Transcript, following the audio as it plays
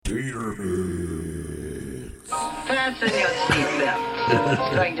Gator Hits. Fasten your seatbelt.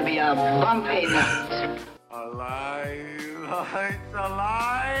 It's going to be a bumpy night. Alive! It's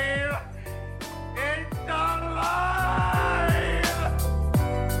alive! It's alive!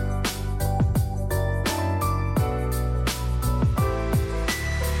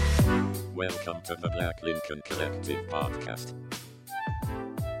 Welcome to the Black Lincoln Collective Podcast.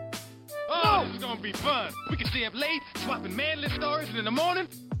 Oh, this is gonna be fun. We can stay up late, swapping manly stories, and in the morning,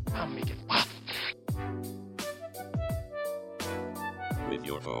 I'll make it pop. With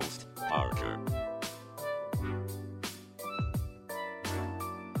your host, Parker.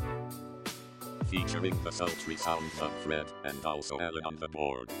 Featuring the sultry sounds of Fred and also Alan on the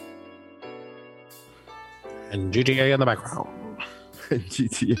board. And GTA in the background.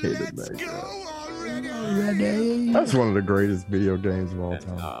 GTA in the background. That's one of the greatest video games of all And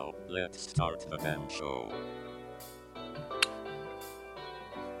time. now, let's start the damn show.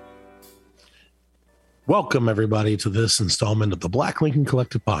 Welcome, everybody, to this installment of the Black Lincoln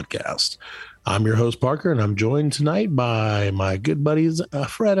Collective Podcast. I'm your host, Parker, and I'm joined tonight by my good buddies,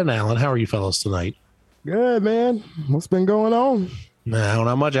 Fred and Alan. How are you fellas tonight? Good, man. What's been going on? Now,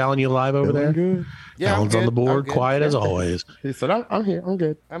 not much. Alan, you live over there? Good. Yeah, Alan's on the board, quiet as always. He said, I'm here. I'm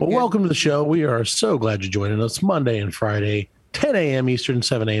good. Well, welcome to the show. We are so glad you're joining us Monday and Friday, 10 a.m. Eastern,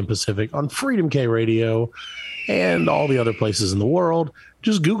 7 a.m. Pacific on Freedom K Radio and all the other places in the world.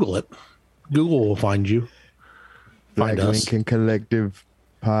 Just Google it. Google will find you. Black Find us. Lincoln Collective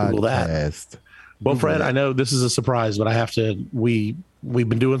Google that. Podcast. Well, Fred, I know this is a surprise, but I have to. We've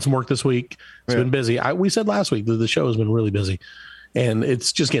been doing some work this week. It's been busy. We said last week that the show has been really busy, and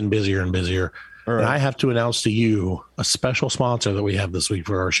it's just getting busier and busier. All right. And I have to announce to you a special sponsor that we have this week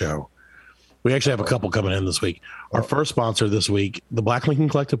for our show. We actually have a couple coming in this week. Our first sponsor this week, the Black Lincoln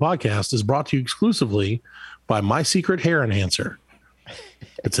Collective Podcast, is brought to you exclusively by My Secret Hair Enhancer.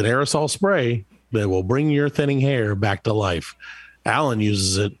 It's an aerosol spray that will bring your thinning hair back to life. Alan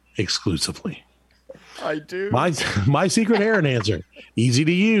uses it exclusively. I do. My Secret Hair Enhancer, easy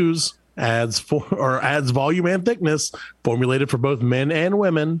to use, adds volume and thickness, formulated for both men and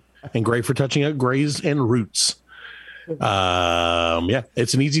women, and great for touching up grays and roots.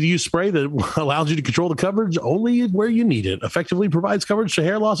 It's an easy to use spray that allows you to control the coverage only where you need it. Effectively provides coverage to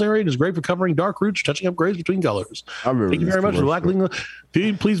hair loss area and is great for covering dark roots, touching up grays between colors. Thank you very much for Black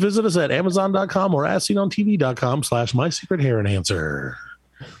Lincoln. Please visit us at Amazon.com or AsSeenOnTV.com/ My Secret Hair Enhancer.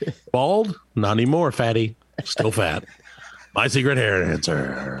 Bald? Not anymore, fatty. Still fat. My Secret Hair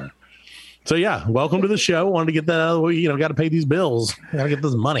Enhancer. So yeah, welcome to the show. Wanted to get that out of the way. Got to pay these bills. Got to get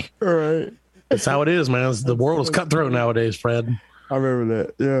this money. All right. That's how it is, man. The world is cutthroat nowadays, Fred. I remember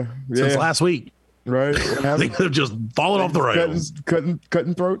that. Yeah. Since last week. Right. Things have just fallen off the rails. Cutting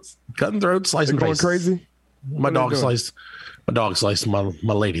throats. Cutting throats, slicing Going faces. crazy. My dog sliced my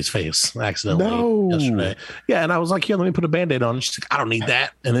lady's face accidentally yesterday. Yeah, and I was like, "Here, let me put a Band-Aid on." She's like, "I don't need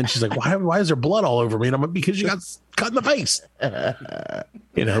that." And then she's like, "Why is there blood all over me?" And I'm like, "Because you got cut in the face."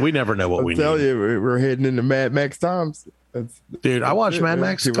 We never know what we tell need. you, we're heading into Mad Max times. Dude, I watched Mad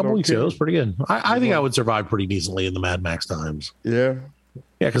Max a People couple don't weeks ago. care. It was pretty good. I think I would survive pretty decently in the Mad Max times. Yeah.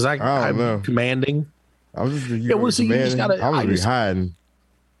 Yeah, because don't I'm know. commanding. I was just, You just gotta. I'm gonna be hiding.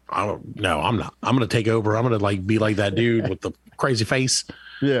 I don't. No, I'm not. I'm gonna take over. I'm gonna be like that dude with the crazy face.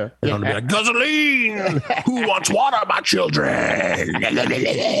 Yeah. And I'm gonna be like, gasoline. Who wants water, my children?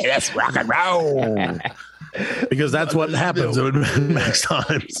 Let's rock and roll. Because that's what happens in Mad Max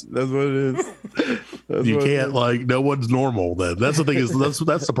times. That's what it is. You can't no one's normal. Then that's the thing is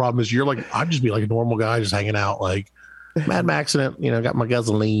that's the problem is you're like I'd just be like a normal guy just hanging out like Mad Max accident. Got my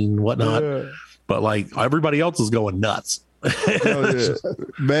gasoline, whatnot. Yeah. But like everybody else is going nuts. Oh, yeah.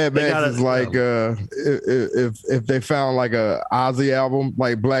 Mad Max is like if they found like a Ozzy album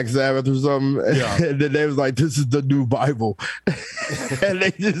like Black Sabbath or something, and then they was like, "This is the new Bible," and they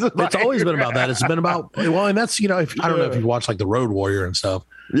just It's always been about that. It's been about and that's I don't know if you watch like the Road Warrior and stuff,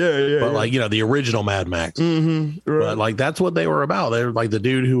 but like the original Mad Max. right. But like that's what they were about. They were like the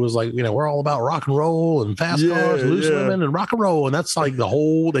dude who was like we're all about rock and roll and fast cars, loose women, and rock and roll, and that's like the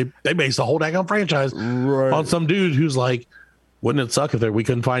whole they based the whole daggone franchise on some dude who's like. Wouldn't it suck if we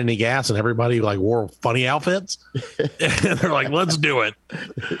couldn't find any gas and everybody like wore funny outfits? And they're like, let's do it.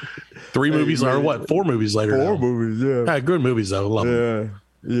 4 movies later. Four movies, yeah. Good movies though. Love them.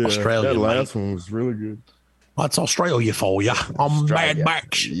 Yeah. Australia, That last one was really good. What's Australia for ya? I'm Mad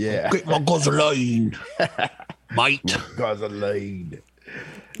Max. Yeah. Get my gasoline. Mate. Gasoline.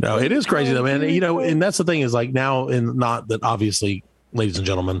 No, it is crazy though, man. And that's the thing is like now, and not that obviously, ladies and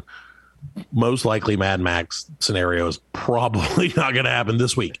gentlemen, most likely Mad Max scenario is probably not going to happen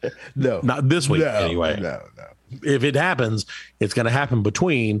this week. No, not this week anyway. No. If it happens, it's going to happen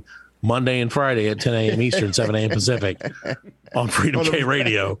between Monday and Friday at 10 a.m. Eastern, 7 a.m. Pacific on Freedom K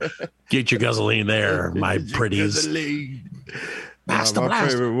Radio. Get your guzzling there, my pretties. Master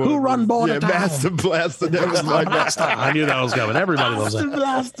Blaster. Who run Border Town? Master Blaster. That was like Blaster. I knew that was coming. Everybody loves that.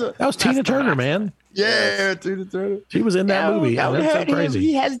 Blaster. That was Tina Turner, man. Yeah, Tina Turner. She was in that movie. That's so crazy.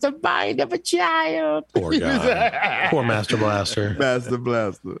 He has the mind of a child. Poor guy. Poor Master Blaster. Master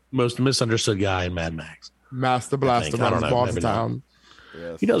Blaster. Most misunderstood guy in Mad Max. Master Blaster runs Border Town.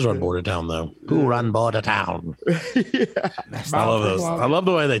 Yes. He does run Border Town, though. Who run Border Town? I love those. I love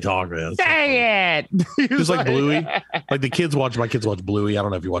the way they talk, man. Dang it! Just like Bluey. Like the kids watch. My kids watch Bluey. I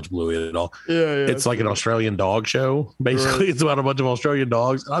don't know if you watch Bluey at all. Yeah. It's like an Australian dog show. Basically, It's about a bunch of Australian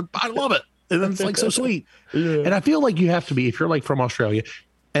dogs. And I love it. And it's like so sweet. Yeah. And I feel like you have to be, if you're like from Australia,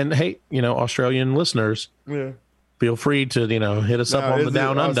 and hey, Australian listeners, feel free to hit us up on the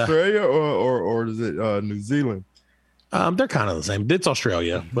Down Under. Australia or is it New Zealand? They're kind of the same. It's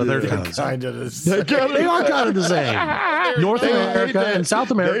Australia, but they're kind of the same. They are kind of the same. North America and South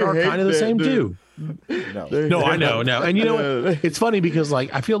America are kind of the same too. No, I know. No, and you know what? It's funny because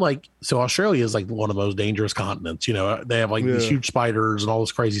I feel like Australia is like one of the most dangerous continents. They have these huge spiders and all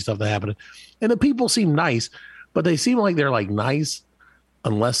this crazy stuff that happen, and the people seem nice, but they seem like they're nice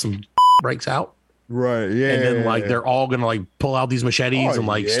unless some breaks out. Right. Yeah. And then they're all gonna pull out these machetes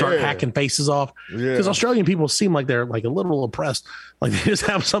and start hacking faces off. Because Australian people seem like they're a little oppressed. Like they just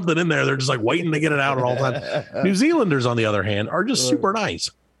have something in there. They're just waiting to get it out at all times. New Zealanders, on the other hand, are just super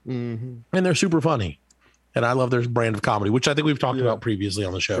nice. Mm-hmm. And they're super funny. And I love their brand of comedy, which I think we've talked about previously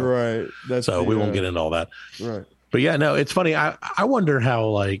on the show. Right. We won't get into all that. Right. But yeah, no, it's funny. I wonder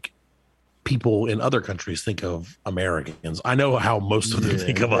how people in other countries think of Americans. I know how most of them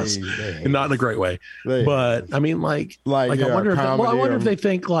think of us, and not in a great way. But I mean, I wonder. I wonder if they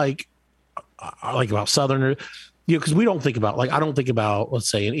think about Southerners. Because we don't think about I don't think about,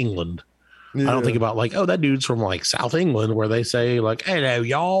 let's say, in England. I don't think about that dude's from South England, where they say hello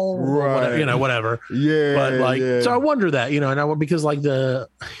y'all, right. Whatever. Yeah. But so I wonder that and because I think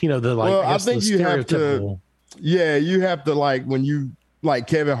I think you have to. Yeah, you have to when you. Like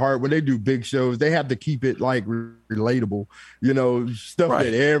Kevin Hart, when they do big shows, they have to keep it relatable, stuff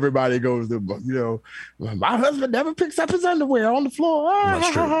that everybody goes to, my husband never picks up his underwear on the floor.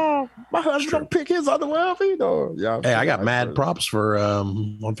 That's true. My husband don't pick his underwear up either. Yeah. Hey, I got mad props for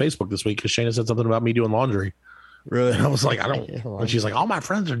on Facebook this week because Shayna said something about me doing laundry. Really? And I was like, I don't. And she's like, all my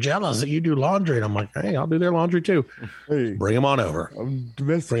friends are jealous that you do laundry. And I'm like, hey, I'll do their laundry too. Hey, bring them on over.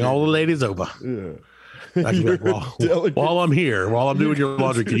 Bring all the ladies over. Yeah. I can while I'm here, while I'm doing your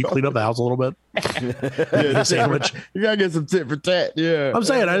laundry, can you clean up the house a little bit? The sandwich. You gotta get some tit for tat. Yeah, I'm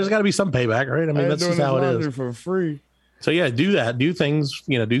saying I just got to be some payback, right? I mean, that's just how it is. For free. So yeah, do that. Do things.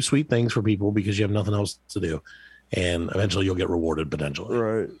 Do sweet things for people because you have nothing else to do, and eventually you'll get rewarded potentially.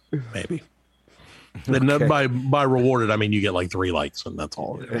 Right? Maybe. And by rewarded, I mean you get 3 likes, and that's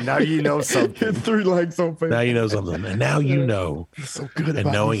all. And now you know something. 3 likes on Facebook. Now you know something, and now you know. You're so good.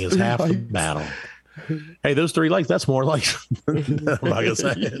 And knowing is half the battle. Hey, those 3 likes, that's more likes. I'm not going to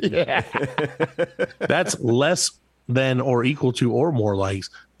say it. Yeah. That's less than or equal to or more likes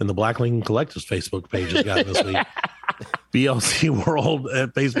than the Black Lincoln Collective's Facebook page has got this week. BLC World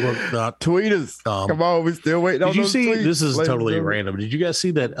at Facebook. Tweet us. Come on, we still waiting on those tweets. Did you see, this is totally random. Did you guys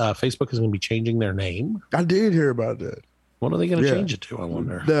see that Facebook is going to be changing their name? I did hear about that. What are they going to change it to, I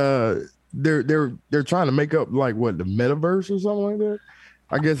wonder? They're trying to make up the metaverse or something like that.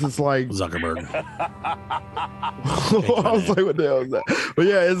 I guess it's Zuckerberg. I was like, what the hell is that? But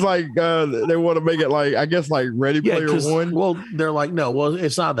yeah, it's they want to make it I guess Ready Player One. Well, they're no, well,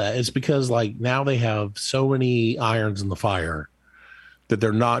 it's not that. It's because now they have so many irons in the fire that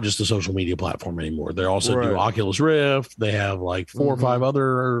they're not just a social media platform anymore. They also do Oculus Rift. They have 4 or 5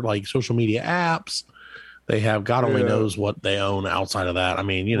 other social media apps. They have God only knows what they own outside of that. I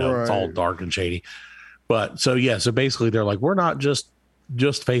mean, it's all dark and shady. But so basically they're we're not just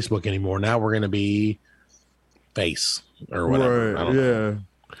Facebook anymore. Now we're going to be Face or whatever. I don't know.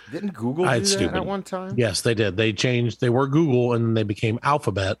 Didn't Google do that at one time? Yes, they did. They changed. They were Google and they became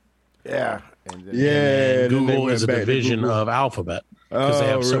Alphabet. Yeah. And Google is a division of Alphabet because they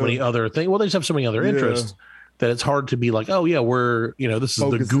have so many other things. Well, they just have so many other interests that it's hard to be we're, this is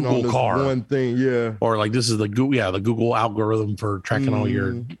the Google car. One thing, yeah. Or this is the Google algorithm for tracking all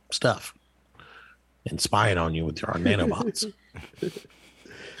your stuff and spying on you with your nanobots.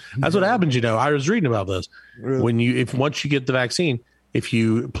 That's what happens. I was reading about this. Really? Once you get the vaccine, if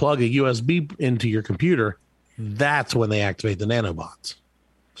you plug a USB into your computer, that's when they activate the nanobots.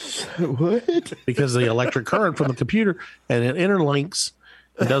 What? Because the electric current from the computer, and it interlinks.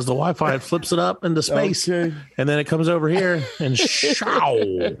 It does the Wi-Fi, it flips it up into space, and then it comes over here and show.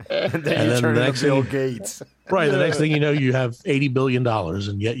 And then the next Bill Gates. Right. The next thing you know, you have $80 billion,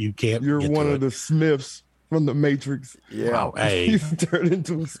 and yet you can't. You're one of the Smiths from the Matrix. Yeah. Wow, hey. He's turned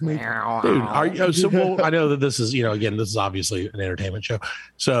into a Smith. Dude, well, I know that this is, again, this is obviously an entertainment show,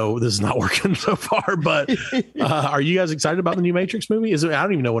 so this is not working so far. But are you guys excited about the new Matrix movie? I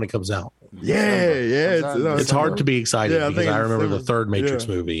don't even know when it comes out. Yeah. It's hard to be excited because I remember the third Matrix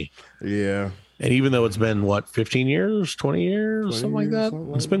movie. Yeah. And even though it's been 15 years, 20 years, something like that,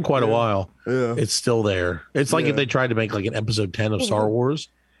 it's been quite a while. Yeah. It's still there. It's like if they tried to make like an episode 10 of Star Wars,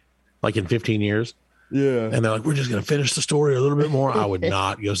 like in 15 years. Yeah. And they're like, we're just going to finish the story a little bit more. I would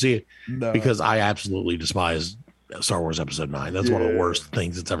not go see it because I absolutely despise Star Wars Episode 9. That's one of the worst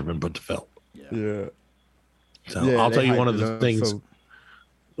things that's ever been put to film. Yeah. So I'll tell you one of the things.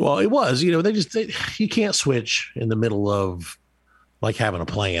 Well, it was, you can't switch in the middle of like having a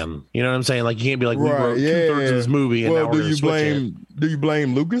plan. You know what I'm saying? Like you can't be like, we wrote 2/3 of this movie. And now we're going to switch it. Do you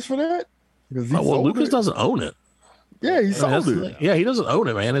blame Lucas for that? Lucas doesn't own it. Yeah, he sold it. Yeah, he doesn't own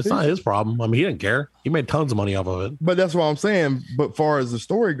it, man. It's not his problem. I mean, he didn't care. He made tons of money off of it. But that's what I'm saying. But far as the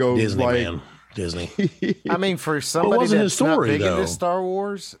story goes, Disney. I mean, for somebody that's not big into Star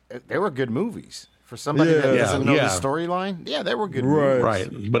Wars, they were good movies. For somebody that doesn't know the storyline, they were good movies.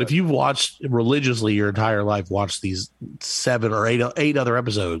 Right. But if you've watched religiously your entire life, watched these 7 or 8 other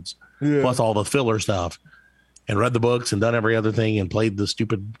episodes, plus all the filler stuff, and read the books and done every other thing and played the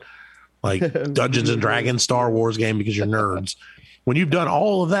stupid like Dungeons and Dragons Star Wars game because you're nerds. When you've done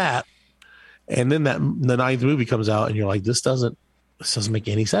all of that, and then the 9th movie comes out, and you're like, this doesn't make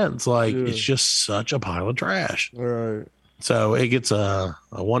any sense. Like it's just such a pile of trash. All right. So it gets a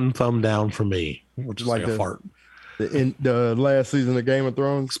 1 thumb down from me, which is like a fart. The last season of Game of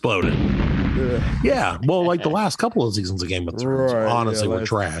Thrones exploded. Yeah. Well, like the last couple of seasons of Game of Thrones, honestly, were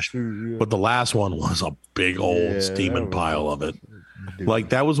trash. But the last one was a big old steaming pile of it. Like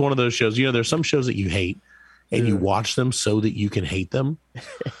that was one of those shows. There's some shows that you hate and you watch them so that you can hate them.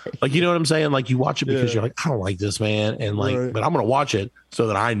 Like, you know what I'm saying? Like you watch it because you're like, I don't like this, man. And like, but I'm going to watch it so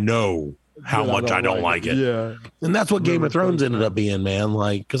that I know how much I don't like it. Yeah. And that's what Game of Thrones ended up being, man.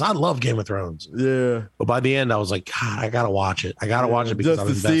 Like, because I love Game of Thrones. Yeah. But by the end, I was like, God, I got to watch it. I got to watch it because I'm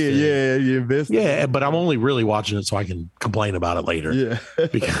invested. You invested. Yeah, but I'm only really watching it so I can complain about it later. Yeah.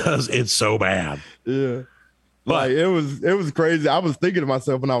 Because it's so bad. Yeah. But it was crazy. I was thinking to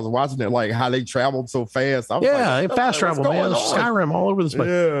myself when I was watching it, like how they traveled so fast. I was fast travel, man. Skyrim all over the space.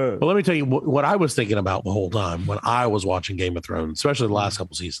 Yeah. But let me tell you what I was thinking about the whole time when I was watching Game of Thrones, especially the last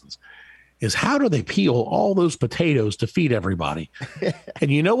couple seasons, is how do they peel all those potatoes to feed everybody? And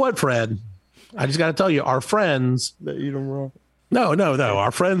you know what, Fred? I just got to tell you, our friends. They eat them raw. No.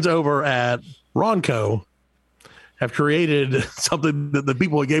 Our friends over at Ronco have created something that the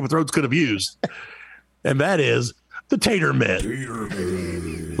people at Game of Thrones could have used. And that is the tater mitt.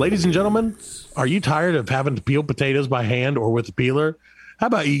 Ladies and gentlemen, are you tired of having to peel potatoes by hand or with a peeler? How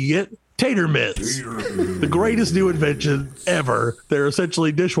about you get tater mitts? The greatest new invention ever. They're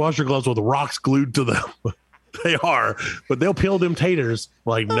essentially dishwasher gloves with rocks glued to them. They are, but they'll peel them taters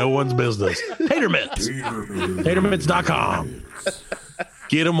like no one's business. Tater mitts. Tatermitts.com.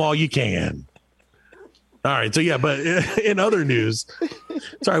 Get them while you can. All right. So, but in other news,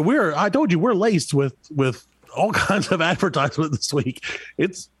 sorry, I told you we're laced with all kinds of advertisement this week.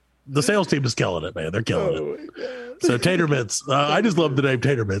 The sales team is killing it, man. They're killing it. So Tater Mitts, I just love the name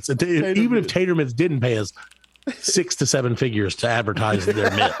Tater Mitts. And even if Tater Mitts didn't pay us 6 to 7 figures to advertise their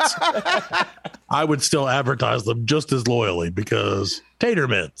mitts, I would still advertise them just as loyally because Tater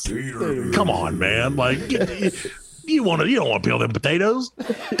Mitts. Come on, man. Like, you don't want to peel them potatoes.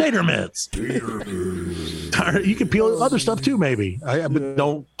 Tater mitts. You can peel other stuff too, maybe. But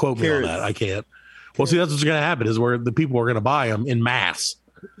don't quote me on that. I can't. Well, see, that's what's going to happen is where the people are going to buy them in mass.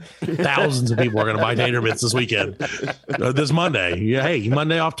 Thousands of people are going to buy tater mitts this weekend. This Monday. Yeah, hey,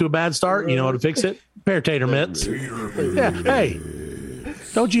 Monday off to a bad start. You know how to fix it? Pair of tater mitts. Yeah, hey,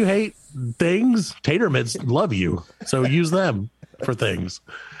 don't you hate things? Tater mitts love you, so use them for things.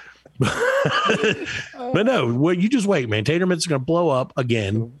 But no, you just wait, man. Tater mitts are going to blow up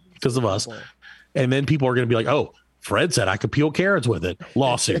again because of us. And then people are going to be like, oh, Fred said I could peel carrots with it.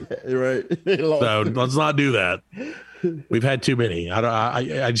 Lawsuit. Right. So let's not do that. We've had too many.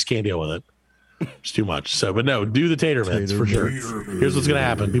 I just can't deal with it. It's too much. So, but no, do the tater mitts for sure. Here's what's going to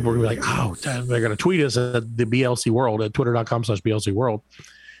happen. People are going to be like, oh, they're going to tweet us at the BLC World at twitter.com/BLC World.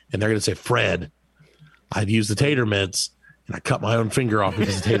 And they're going to say, Fred, I've used the tater mitts and I cut my own finger off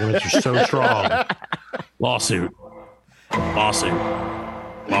because the tater mitts are so strong. Lawsuit.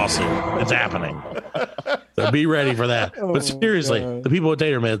 lawsuit. It's happening. So be ready for that. But seriously, the people at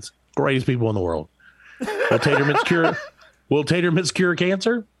Tater Mitts, greatest people in the world. Will Tater Mitts cure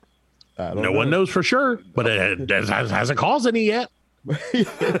cancer? No one knows for sure, but it hasn't caused any yet. So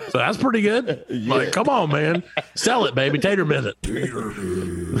that's pretty good. Like, come on, man. Sell it, baby. Tater Mitts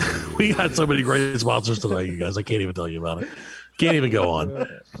it. We got so many great sponsors tonight, you guys. I can't even tell you about it. Can't even go on.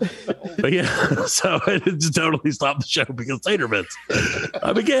 But yeah, so it just totally stopped the show because Tater Mitts.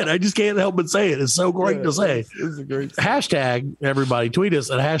 Again, I just can't help but say it. It's so great to say. It's a great hashtag, everybody tweet us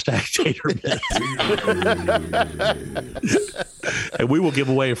at hashtag Tater Mitts. And we will give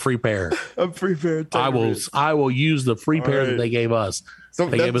away a free pair. A free pair of Tater Mitts. I will use the free pair that they gave us. So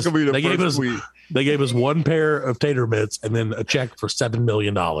they gave us They gave us one pair of Tater Mitts and then a check for $7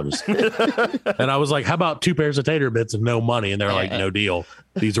 million. And I was like, how about 2 pairs of Tater Mitts and no money? And they're like, no deal.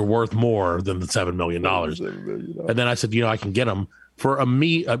 These are worth more than the $7 million. And then I said, I can get them for a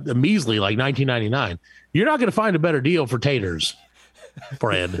measly, like $19.99. You're not going to find a better deal for taters,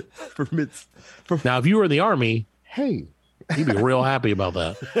 Fred. For Mitts. Now, if you were in the Army, hey, you'd be real happy about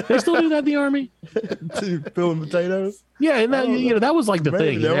that. They still do that in the Army? Peeling potatoes? Yeah, and that that was like the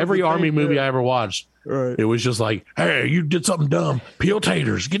thing. In every Army movie I ever watched, it was just like, hey, you did something dumb. Peel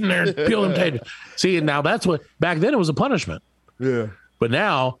taters. Get in there and peel them taters. See, and now that's what, back then it was a punishment. Yeah. But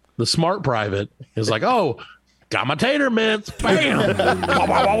now the smart private is like, oh, got my Tater Mitts. Bam. Wah,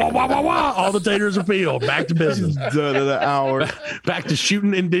 wah, wah, wah, wah, wah. All the taters are peeled. Back to business. Done in an hour. Back to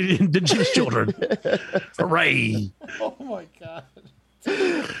shooting indigenous children. Hooray. Oh, my God.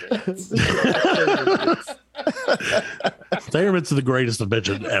 Tater Mitts is the greatest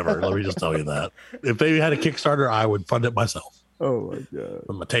invention ever. Let me just tell you that. If they had a Kickstarter, I would fund it myself. Oh my God!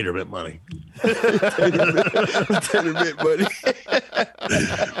 With my Tater Mitt money. Tater Mitt money.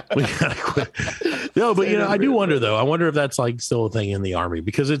 We gotta quit. No, but I do wonder though. I wonder if that's like still a thing in the Army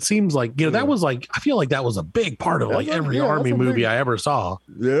because it seems like that was like I feel like that was a big part of like every Army movie I ever saw.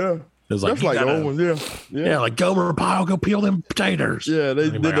 Yeah. It was like, that's like the old ones, yeah. Like Gomer Pyle, go peel them potatoes. Yeah, they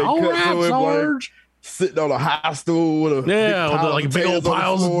cut to him like sitting on a high stool with a big old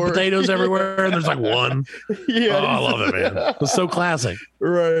piles of potatoes everywhere, and there's like one. Yeah, I love it, man. It's so classic.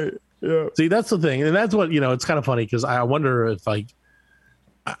 Right. Yeah. See, that's the thing, and that's what it's kind of funny because I wonder if like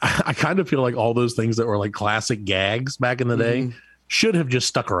I kind of feel like all those things that were like classic gags back in the day should have just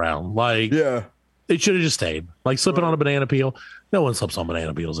stuck around. Like, it should have just stayed. Like slipping on a banana peel. No one slips on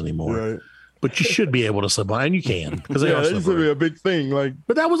banana peels anymore. Right. But you should be able to slip on, and you can because they are used to be a big thing. Like,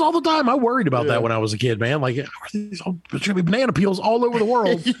 but that was all the time. I worried about that when I was a kid, man. Like, there's going to be banana peels all over the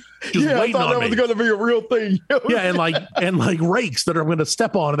world. Just I thought that was going to be a real thing. and like rakes that are going to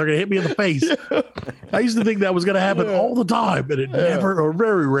step on and they're going to hit me in the face. I used to think that was going to happen all the time, but it never or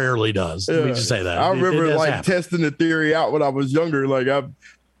very rarely does. Let me just say that. I remember testing the theory out when I was younger. Like I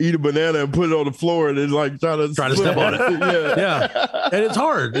eat a banana and put it on the floor and then like try to step on it. Yeah. And it's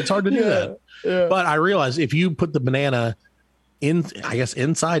hard. It's hard to do that. Yeah. But I realized if you put the banana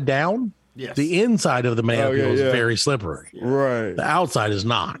inside down, the inside of the banana peel is very slippery. Right. The outside is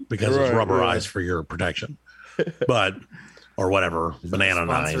not because it's rubberized for your protection. But or whatever, banana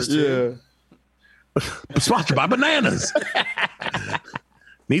knives. Yeah. Sponsored by bananas.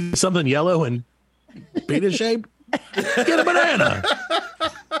 Need something yellow and penis shaped? Get a banana.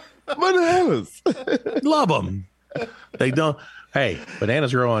 Bananas. Love them. They don't. Hey,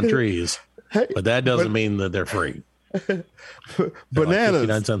 bananas grow on trees, but that doesn't mean that they're free. Bananas. Like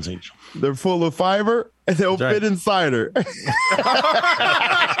 59 cents each. They're full of fiber and they'll fit in cider.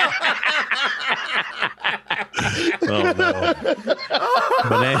 Oh,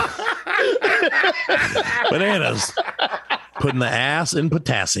 no. Bananas. Putting the ass in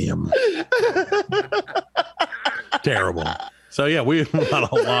potassium. Terrible. So yeah, we got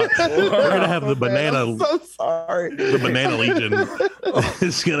a lot. We're gonna have the banana. I'm so sorry. The banana legion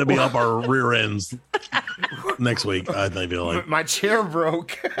is gonna be up our rear ends next week. I feel like my chair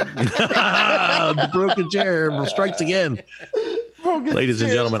broke. The broken chair strikes again. Ladies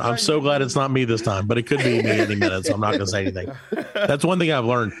and gentlemen, I'm so glad it's not me this time, but it could be me any minute. So I'm not gonna say anything. That's one thing I've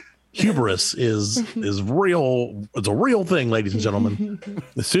learned. Hubris is real. It's a real thing, ladies and gentlemen.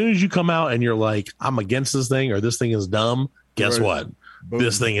 As soon as you come out and you're like, I'm against this thing or this thing is dumb, guess what? Boom.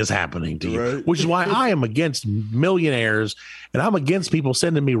 This thing is happening to you, which is why I am against millionaires and I'm against people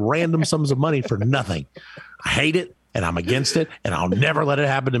sending me random sums of money for nothing. I hate it and I'm against it and I'll never let it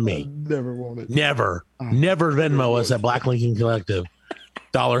happen to me. Never want it. Never Venmo us at Black Lincoln Collective.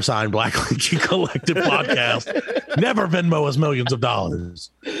 $sign Black Lincoln Collective podcast. Never Venmo us millions of dollars.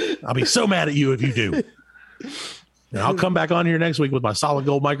 I'll be so mad at you if you do. And I'll come back on here next week with my solid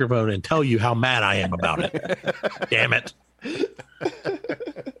gold microphone and tell you how mad I am about it. Damn it.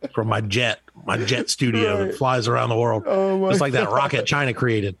 from my jet studio that flies around the world. Just like that rocket China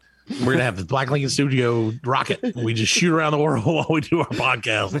created. We're gonna have the Black Lincoln Studio rocket. We just shoot around the world while we do our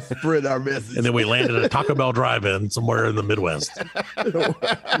podcast. Spread our message. And then we land at a Taco Bell drive-in somewhere in the Midwest.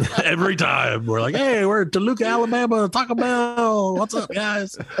 Every time we're like, "Hey, we're at Toluca, Alabama, Taco Bell. What's up,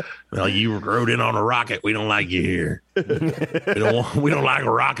 guys?" Well, you rode in on a rocket. We don't like you here. We don't like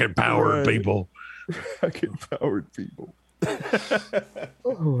rocket-powered people. Rocket-powered people.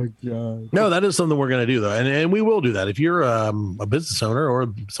 Oh my God. No, that is something we're going to do though. And we will do that. If you're a business owner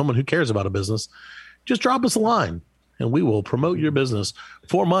or someone who cares about a business, just drop us a line and we will promote your business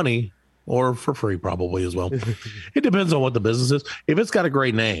for money or for free probably as well. It depends on what the business is. If it's got a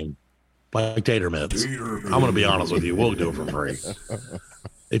great name like Tater Mitts, I'm going to be honest with you, we'll do it for free.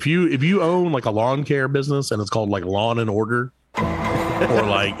 If you own like a lawn care business and it's called like Lawn and Order or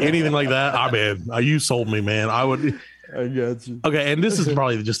like anything like that, I mean, you sold me, man. I got you. Okay, and this is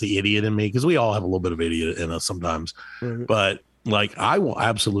probably just the idiot in me because we all have a little bit of idiot in us sometimes. Right. But like, I will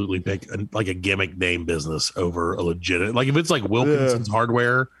absolutely pick a gimmick name business over a legit. Like if it's like Wilkinson's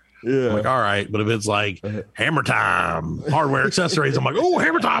Hardware, I'm like, all right. But if it's like Hammer Time Hardware Accessories, I'm like, oh,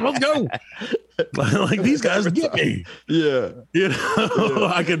 Hammer Time, let's go. Like these guys get me. Yeah,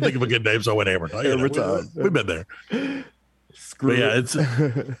 I couldn't think of a good name, so I went Hammer Time. Hammer Time. We've been there. But yeah,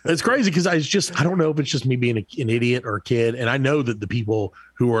 it's crazy because I don't know if it's just me being an idiot or a kid, and I know that the people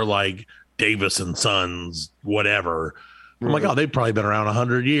who are like Davis and Sons, whatever, I'm like, oh, they've probably been around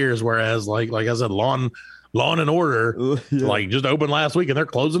 100 years. Whereas, like I said, Lawn and Order, like just opened last week and they're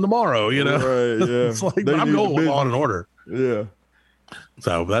closing tomorrow. You know, right, yeah. It's like I'm going with Lawn and Order. Yeah.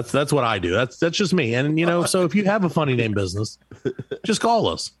 So that's what I do. That's just me. And so if you have a funny name business, just call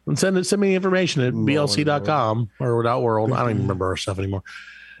us and send me information at blc.com or without world. I don't even remember our stuff anymore.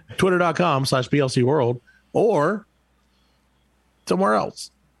 Twitter.com/BLC World or somewhere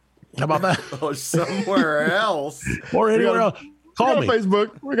else. How about that? Oh, somewhere else. Or anywhere else. Call me.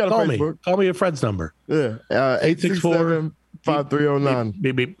 Facebook. We got a Facebook. Call me at Fred's number. Yeah. 867-5309.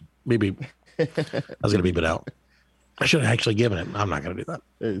 Beep, beep, beep, beep. I was going to beep it out. I should have actually given it. I'm not going to do that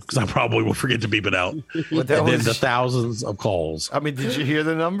because I probably will forget to beep it out. And then the thousands of calls. I mean, did you hear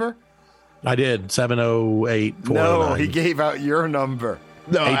the number? I did. 708-409. No, he gave out your number.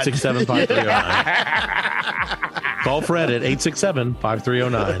 No, 867-5309. Call Fred at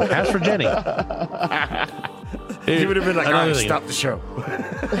 867-5309. Ask for Jenny. He would have been like, all right, stop the show.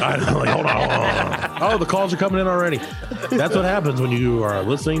 I know, like, hold on. Oh, the calls are coming in already. That's what happens when you are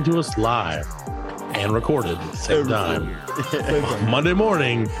listening to us live and recorded at the same time. Monday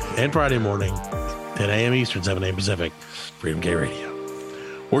morning and Friday morning, 10 a.m. Eastern, 7 a.m. Pacific, Freedom K Radio.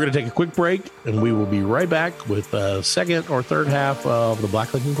 We're going to take a quick break, and we will be right back with the second or third half of the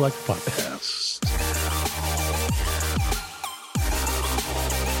Black Lincoln Collective podcast.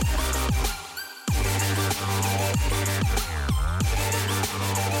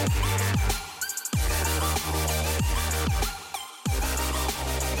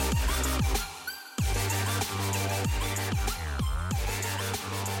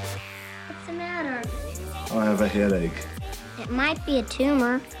 I have a headache. It might be a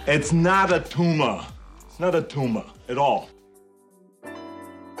tumor. It's not a tumor. It's not a tumor at all. You're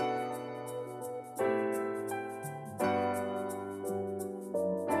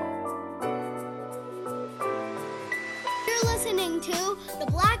listening to the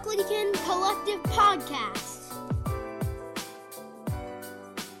Black Lincoln Collective Podcast.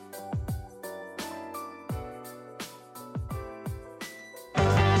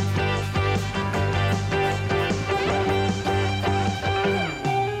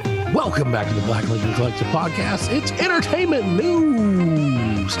 Welcome back to the Black Lincoln Collective Podcast. It's entertainment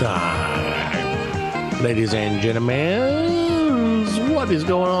news time. Ladies and gentlemen, what is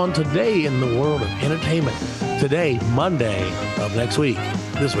going on today in the world of entertainment? Today, Monday of next week,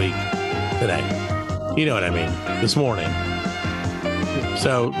 this week, today. You know what I mean, this morning.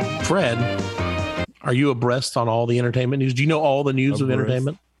 So, Fred, are you abreast on all the entertainment news? Do you know all the news of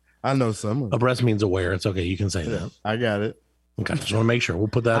entertainment? I know some. Abreast means aware. It's okay. You can say that. I got it. Okay, just want to make sure we'll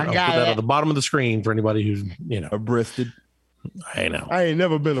put that. I'll put that at the bottom of the screen for anybody who's abreasted. I know. I ain't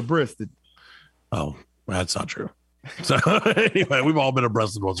never been abreasted. Oh, that's not true. So anyway, we've all been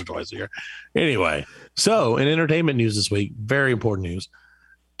abreasted once or twice a year. Anyway, so in entertainment news this week, very important news.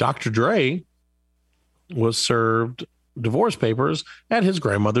 Dr. Dre was served divorce papers at his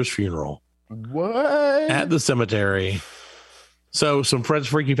grandmother's funeral. What? At the cemetery. So some Fred's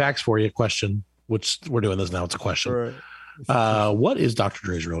freaky facts for you. Question, which we're doing this now. It's a question. Right. What is Dr.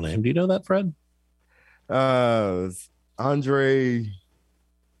 Dre's real name? Do you know that, Fred? Andre.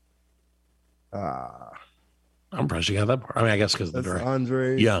 I'm impressed you got that part. I mean, I guess because that's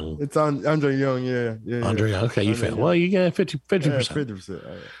Andre Young. It's Andre Young. Yeah. Andre Young. Okay, you failed. Well, you get 50%.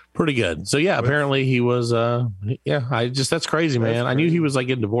 50%. Pretty good. So yeah, apparently he was. That's crazy, man. I knew he was like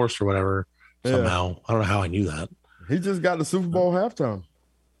getting divorced or whatever somehow. I don't know how I knew that. He just got the Super Bowl halftime.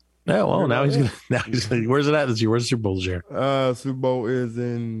 Yeah, well, now he's gonna. Where's it at this year? Where's the Super Bowl this year? Super Bowl is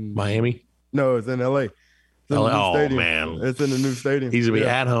in Miami. No, it's in L.A. Oh man, it's in the new stadium. He's gonna be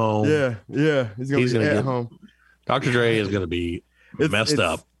at home. Yeah. He's gonna be at home. Dr. Dre is gonna be messed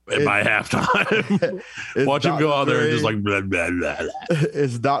up by halftime. Watch him go out there and just like blah, blah, blah, blah.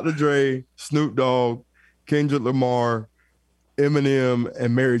 It's Dr. Dre, Snoop Dogg, Kendrick Lamar, Eminem,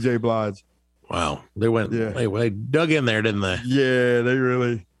 and Mary J. Blige. Wow, they went. They dug in there, didn't they? Yeah, they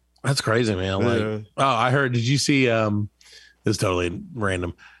really. That's crazy, man. I heard. Did you see? This is totally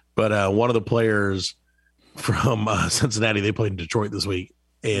random, but one of the players from Cincinnati, they played in Detroit this week,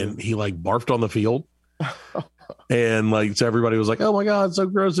 and he like barfed on the field, and like so everybody was like, "Oh my god, it's so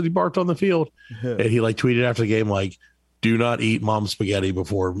gross that he barfed on the field," and he like tweeted after the game like, "Do not eat mom's spaghetti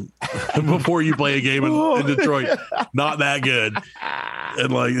before you play a game in Detroit. Not that good,"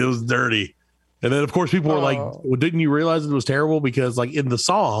 and like it was dirty. And then, of course, people were like, well, didn't you realize it was terrible? Because, like, in the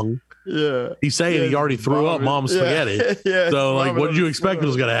song, he's saying he already threw up mom's spaghetti. So, like, what did you expect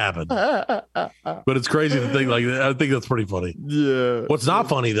was going to happen? But it's crazy to think, like, I think that's pretty funny. Yeah. What's not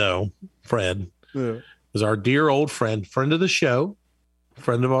funny, though, Fred, is our dear old friend of the show,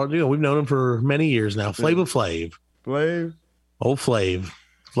 friend of our, we've known him for many years now, Flavor Flav. Old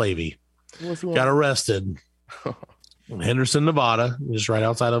Flavy. Got arrested. Henderson, Nevada, just right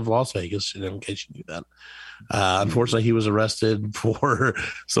outside of Las Vegas, in case you knew that. Unfortunately, he was arrested for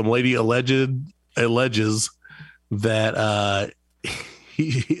some lady alleges that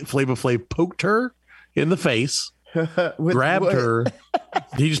Flavor Flav poked her in the face, grabbed her.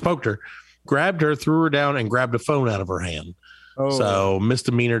 He just poked her, grabbed her, threw her down, and grabbed a phone out of her hand. So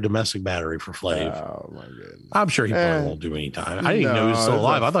misdemeanor domestic battery for Flav. Oh my goodness! I'm sure he probably won't do any time. I didn't even know he was still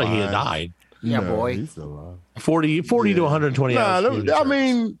alive. I thought he had died. Yeah, boy. He's still alive. 40 to 120 hours. I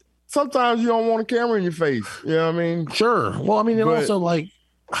mean, sometimes you don't want a camera in your face. You know what I mean? Sure. Well, I mean, and also like,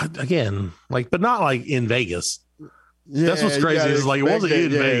 again, like, but not like in Vegas. Yeah, that's what's crazy. Is like, it wasn't in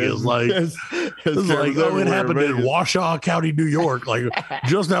Vegas. Like, it's like, it happened in Washoe County, New York, like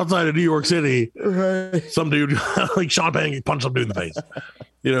just outside of New York City. Right. Some dude, like Sean Penn, punched some dude in the face.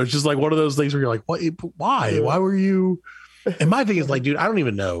 It's just like one of those things where you're like, what? Why? Why were you? And my thing is like, dude, I don't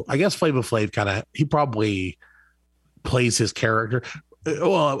even know. I guess Flavor Flav he probably plays his character.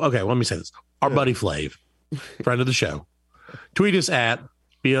 Well, okay, let me say this. Our buddy Flav, friend of the show, tweet us at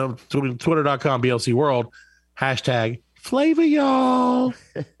twitter.com BLC World, #Flavor y'all.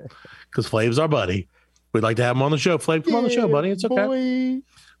 Because Flav's our buddy. We'd like to have him on the show. Flav, come on the show, buddy. It's okay. Boy.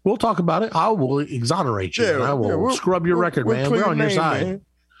 We'll talk about it. I will exonerate you. And I will scrub your record, man. We're on your side. Man.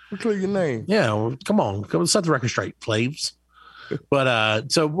 We'll clear your name. Yeah, well, come on, set the record straight, Flavs. But I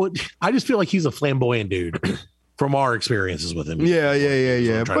just feel like he's a flamboyant dude from our experiences with him.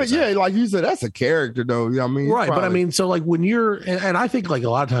 Yeah. But yeah, like you said, that's a character, though. I mean, right. But I mean, so like when you're, and I think like a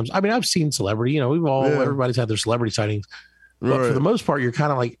lot of times, I mean, I've seen celebrity. Everybody's had their celebrity sightings, but for the most part, you're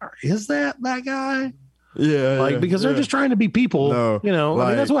kind of like, is that guy? Yeah, because they're just trying to be people. No, I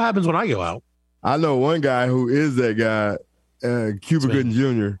mean, that's what happens when I go out. I know one guy who is that guy. Cuba Gooding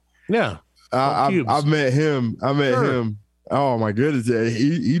Jr. Yeah, I've met him. Him. Oh my goodness,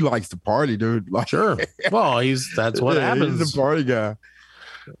 he likes to party, dude. Like, sure. Well, that's what happens. He's a party guy.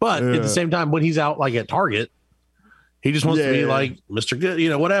 But at the same time, when he's out like at Target, he just wants to be like Mr.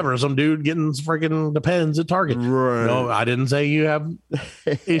 Good, whatever. Some dude getting freaking Depends at Target. Right. No, I didn't say you have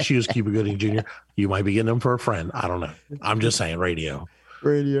issues, Cuba Gooding Jr. You might be getting them for a friend. I don't know. I'm just saying radio.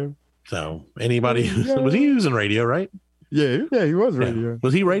 So anybody was he using radio, right? Yeah, he was radio.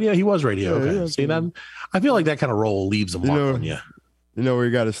 Was he radio? He was radio. Okay. Yeah, see that? I feel like that kind of role leaves a mark on you. You know where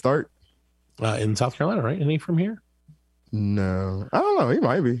you got to start? In South Carolina, right? Isn't he from here? No. I don't know. He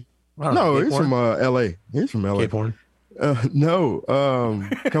might be. No, he's from LA. He's from LA. Cape Horn? No.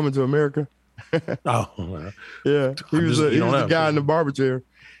 Coming to America. Oh. Yeah. He was the guy in the barber chair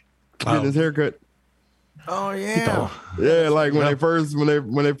getting his haircut. Oh yeah. Yeah, like when they first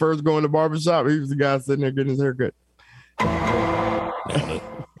go in the barber shop, he was the guy sitting there getting his haircut.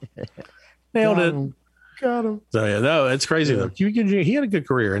 Nailed it. Got him. So yeah, no, it's crazy though. He had a good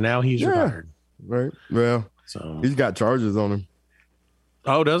career, and now he's retired. Right. Well, so he's got charges on him.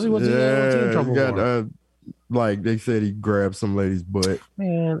 Oh, does he? What's he in trouble for? Like they said, he grabbed some lady's butt.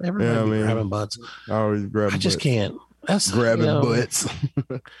 Man, everybody grabbing butts. I always grab. I just can't. That's grabbing butts.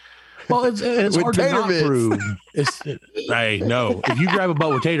 Well, it's hard to not prove. Hey, no. If you grab a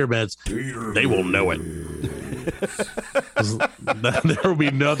butt with tater bits, they will know it. There will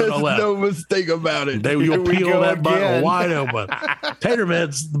be nothing left. No mistake about it. You'll peel that button wide open. Tater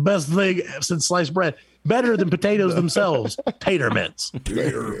mints, the best thing since sliced bread. Better than potatoes themselves. Tater mints.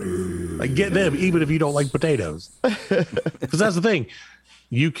 Like, get them even if you don't like potatoes. Because that's the thing.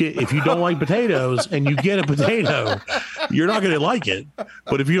 If you don't like potatoes and you get a potato, you're not going to like it.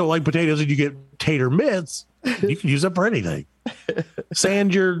 But if you don't like potatoes and you get tater mints, you can use them for anything.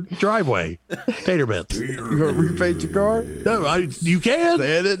 Sand your driveway. Tater mints. You going to repaint your car? No, you can.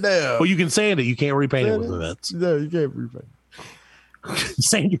 Sand it down. Well, you can sand it. You can't repaint it with the mints. No, you can't repaint it.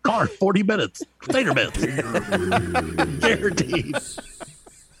 Sand your car 40 minutes. Tater mints. Guaranteed.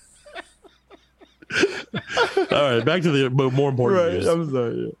 All right, back to the more important news. I'm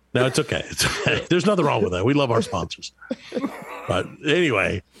sorry. Yeah. No, it's okay. It's okay. There's nothing wrong with that. We love our sponsors. But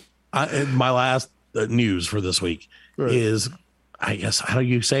anyway, my last news for this week is, I guess, how do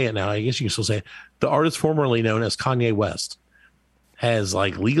you say it now? I guess you can still say it. The artist formerly known as Kanye West has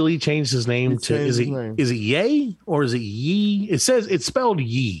legally changed his name to is it Ye or is it Yee? It says it's spelled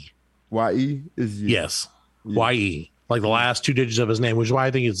Yee. Y-E is Yee. Yes. Y-E. Like the last two digits of his name, which is why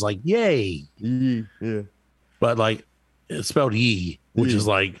I think it's Yay. Yee, yeah. But it's spelled Yee, which is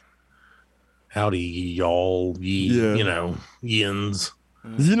howdy y'all, yins.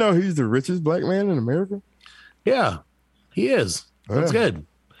 Did you know he's the richest black man in America? Yeah, he is. That's good.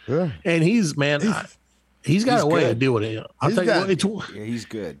 Yeah. And he's got a way of doing it. I'll tell you what, he's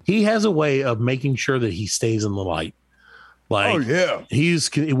good. He has a way of making sure that he stays in the light.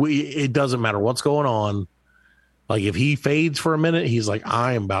 It doesn't matter what's going on. If he fades for a minute, he's like,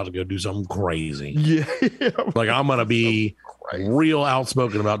 I am about to go do something crazy. Yeah. I'm going to be real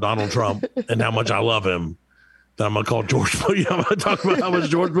outspoken about Donald Trump and how much I love him. Then I'm going to call George Bush. I'm going to talk about how much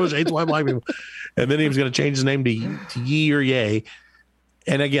George Bush hates white black people. And then he was going to change his name to Yee or Yay.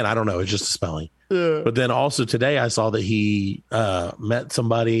 And again, I don't know. It's just a spelling. Yeah. But then also today I saw that he met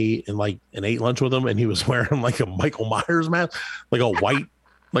somebody and ate lunch with him, and he was wearing a Michael Myers mask, like a white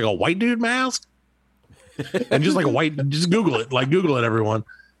dude mask. And just just Google it, Google it, everyone.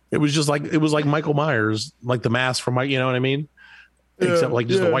 It was just like Michael Myers, the mask from you know what I mean? Except a white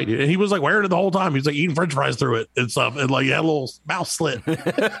dude. And he was wearing it the whole time. He was eating French fries through it and stuff. And he had a little mouth slit. And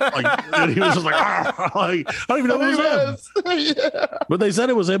he was just I don't even know who it was him. Yeah. But they said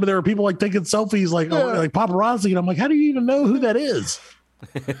it was him, and there were people taking selfies like paparazzi. And I'm like, how do you even know who that is?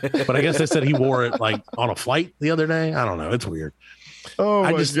 But I guess they said he wore it on a flight the other day. I don't know. It's weird. Oh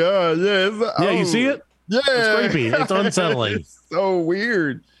my God. Yeah. You see it? Yeah. It's creepy. It's unsettling. It's so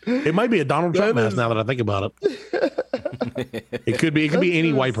weird. It might be a Donald Trump mask now that I think about it. It could be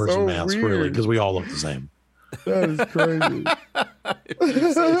any white person mask, really, because we all look the same. That is crazy.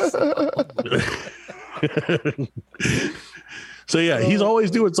 So yeah, he's always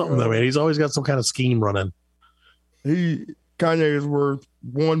doing something though, man. He's always got some kind of scheme running. Kanye is worth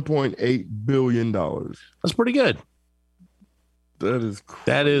 $1.8 billion. That's pretty good. That is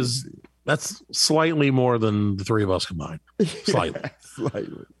crazy. That's slightly more than the three of us combined. Slightly.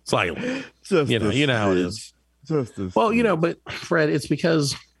 Just you know how it is. But Fred, it's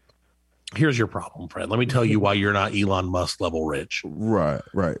because here's your problem, Fred. Let me tell you why you're not Elon Musk level rich. Right.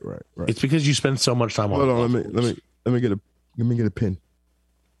 It's because you spend so much time on. Hold on, let me get a pen.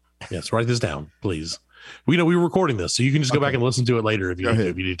 Yes, write this down, please. We were recording this, so you can just go back and listen to it later if you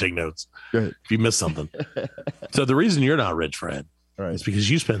need to take notes. If you missed something. So the reason you're not rich, Fred, is because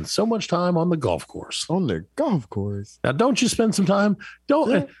you spend so much time on the golf course. On the golf course. Now, don't you spend some time?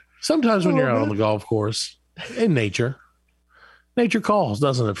 Sometimes when you're out on the golf course in nature calls,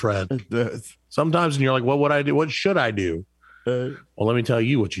 doesn't it, Fred? It does. Sometimes when you're like, what would I do? What should I do? Well, let me tell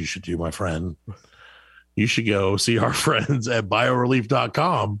you what you should do, my friend. You should go see our friends at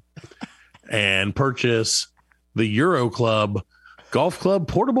biorelief.com and purchase the Euro Club Golf Club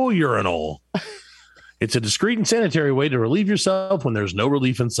Portable Urinal. It's a discreet and sanitary way to relieve yourself when there's no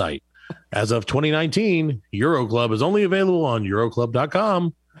relief in sight. As of 2019, Euro Club is only available on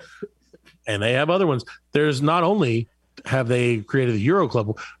euroclub.com. And they have other ones. There's not only have they created the Euro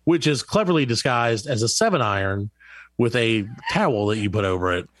Club, which is cleverly disguised as a 7-iron with a towel that you put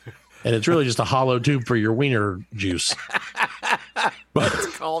over it. And it's really just a hollow tube for your wiener juice. But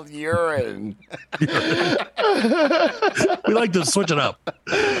it's called urine. We like to switch it up.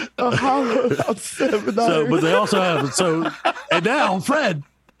 But they also have and now, Fred,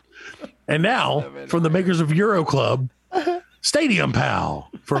 from the makers of Euro Club, Stadium Pal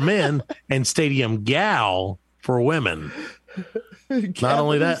for men and Stadium Gal for women. Not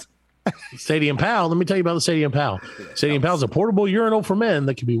only that, Stadium Pal. Let me tell you about the Stadium Pal. Stadium Pal is a portable urinal for men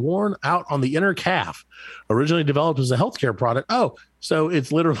that can be worn out on the inner calf. Originally developed as a healthcare product. Oh, so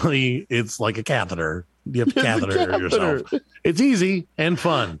it's like a catheter. You have to catheter yourself. It's easy and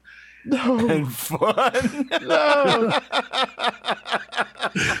fun. No. And fun. No.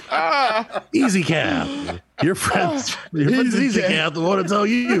 Easy Calf. Your friends Easy Calf want to tell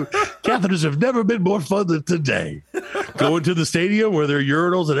you catheters have never been more fun than today. Going to the stadium where there are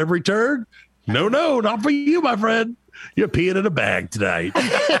urinals at every turn? No, not for you, my friend. You're peeing in a bag tonight.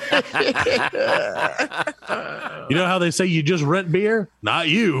 You know how they say you just rent beer? Not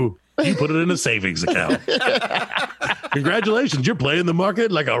you. You put it in a savings account. Congratulations, you're playing the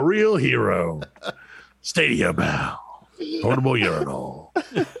market like a real hero. Stadium Pal. Portable urinal.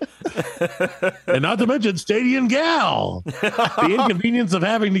 And not to mention Stadium Gal. The inconvenience of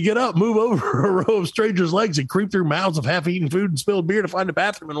having to get up, move over a row of strangers' legs, and creep through mouths of half-eaten food and spilled beer to find a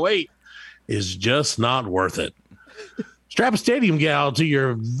bathroom and wait is just not worth it. Strap a Stadium Gal to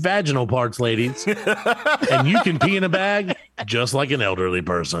your vaginal parts, ladies, and you can pee in a bag just like an elderly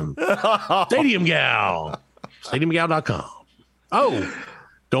person. Stadium Gal. StadiumGal.com. Oh,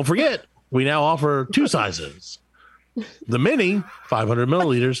 don't forget, we now offer 2 sizes. The mini, 500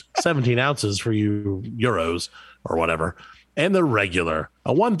 milliliters, 17 ounces for you Euros or whatever, and the regular,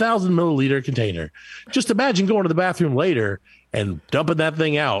 a 1,000 milliliter container. Just imagine going to the bathroom later and dumping that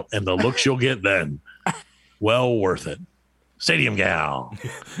thing out and the looks you'll get then. Well worth it. Stadium Gal.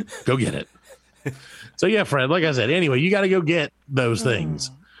 Go get it. So, yeah, Fred, like I said, anyway, you got to go get those things,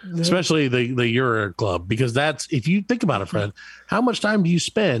 especially the Euro Club, because that's, if you think about it, Fred, how much time do you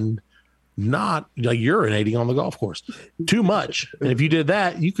spend not like urinating on the golf course? Too much. And if you did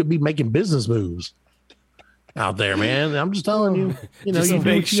that, you could be making business moves out there, man. I'm just telling you, just you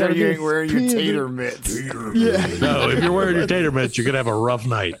make sure you ain't wearing your tater mitts. Yeah. No, if you're wearing your tater mitts, you're gonna have a rough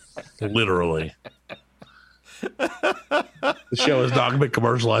night, literally. The show has not been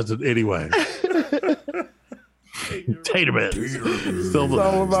commercialized in any way. Tater mitts, still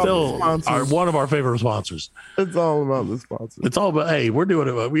one of our favorite sponsors. It's all about the sponsor. It's all about, hey, we're doing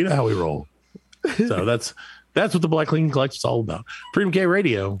it. We know how we roll. So that's what the Black Clean Collection is all about. Freedom K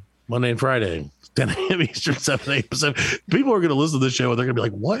Radio, Monday and Friday, 10 a.m. Eastern, 7 a.m. Pacific. People are going to listen to this show and they're going to be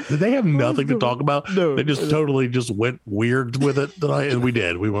like, what? Did they have nothing to talk about? No. They just totally just went weird with it tonight. And we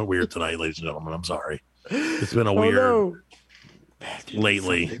did. We went weird tonight, ladies and gentlemen. I'm sorry. It's been a weird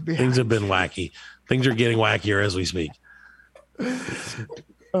lately. Things have been wacky. Things are getting wackier as we speak.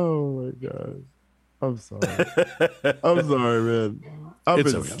 Oh my God. I'm sorry. I'm sorry, man.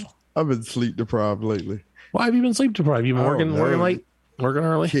 I've been sleep deprived lately. Why have you been sleep deprived? You've been working late, working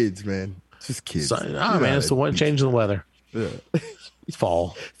early? Kids, man. Just kids. So, man, it's the one change in the weather. Yeah. It's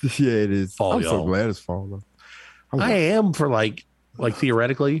fall. Yeah, it is. Fall, I'm y'all. so glad it's fall, though. I am for like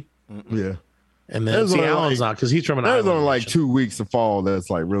theoretically. Yeah. And then see, Alan's not, because he's from an island. There's only like 2 weeks of fall that's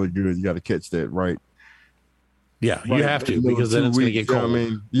like really good. You got to catch that, right? Yeah, you have to, because then it's going to get cold. I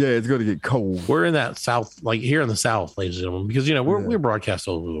mean, yeah, it's going to get cold. We're in that south, like here in the South, ladies and gentlemen, because we're broadcast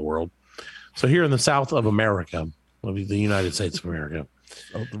all over the world. So here in the South of America, the United States of America,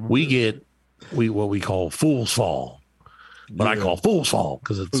 we get what we call Fool's Fall, but I call Fool's Fall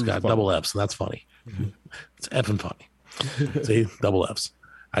because it's got double F's, and that's funny. It's effing funny. See, double F's.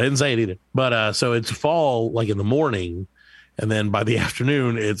 I didn't say it either, but so it's fall like in the morning. And then by the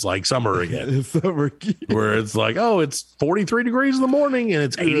afternoon, it's like summer again. Where it's like, oh, it's 43 degrees in the morning and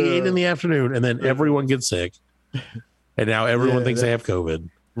it's 88 in the afternoon. And then everyone gets sick. And now everyone thinks they have COVID.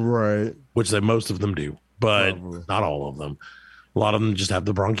 Right. Which most of them do, but not all of them. A lot of them just have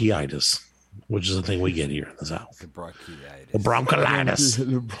the bronchitis, which is a thing we get here in the South. The bronchitis. The bronchitis.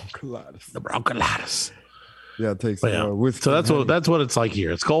 The bronchitis. Yeah, it takes whiskey. So that's what it's like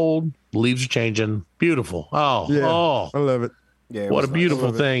here. It's cold. The leaves are changing. Beautiful. Oh, I love it. Yeah, what a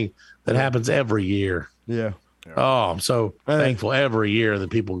beautiful thing that happens every year. Yeah. Oh, I'm so thankful every year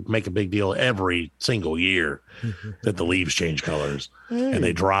that people make a big deal every single year that the leaves change colors and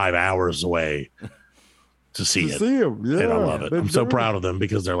they drive hours away to see it. See them. Yeah, and I love it. I'm so proud of them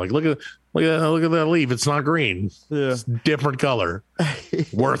because they're like, look at that leaf. It's not green. Yeah. It's different color.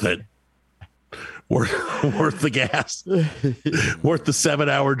 Worth it. Worth the gas. Worth the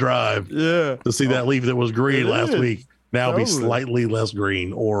 7-hour drive. Yeah. To see that leaf that was green last week now be slightly less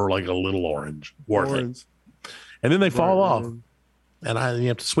green or like a little orange. Worth it. And then they fall off, and you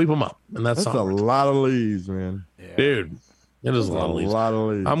have to sweep them up, and that's a lot of leaves, man. Yeah. Dude, it is a lot of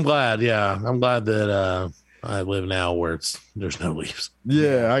leaves. I'm glad that I live now where there's no leaves.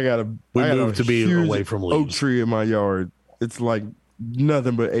 Yeah, we moved to be away from leaves. Oak tree in my yard. It's like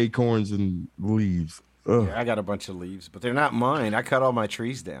nothing but acorns and leaves. Yeah, I got a bunch of leaves, but they're not mine. I cut all my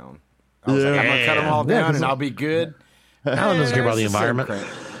trees down. I was like, I'm gonna cut them all down and I'll be good. Alan doesn't care about the environment.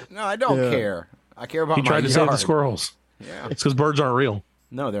 No, I don't care. I care about He tried my to yard. save the squirrels. Yeah. It's because birds aren't real.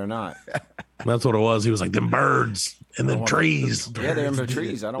 No, they're not. That's what it was. He was like, them birds and then trees. Yeah, they're in the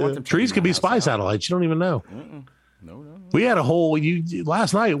trees. I don't want them. Trees could be spy satellites. You don't even know. No. We had a whole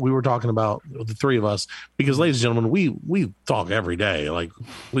last night. We were talking about the three of us because, ladies and gentlemen, we talk every day. Like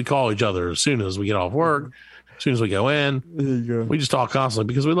we call each other as soon as we get off work, as soon as we go in. We just talk constantly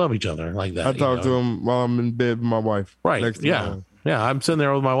because we love each other like that. I talk to him while I'm in bed with my wife. Right? Next to Yeah. Yeah. I'm sitting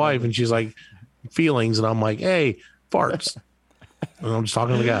there with my wife, and she's like, feelings, and I'm like, hey, farts. And I'm just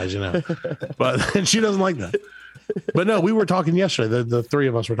talking to the guys, But and she doesn't like that. But no, we were talking yesterday. The three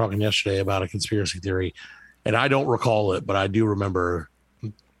of us were talking yesterday about a conspiracy theory. And I don't recall it, but I do remember.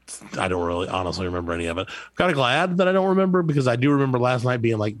 I don't really honestly remember any of it. I'm kind of glad that I don't remember because I do remember last night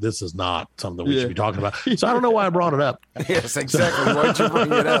being like, this is not something we should be talking about. So I don't know why I brought it up. Yes, exactly. Why'd you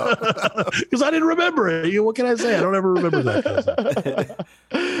bring it up? Because I didn't remember it. What can I say? I don't ever remember that kind of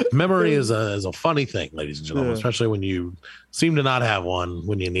stuff. Memory is a funny thing, ladies and gentlemen, especially when you seem to not have one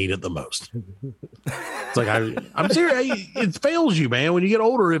when you need it the most. It's like, I'm serious. It fails you, man. When you get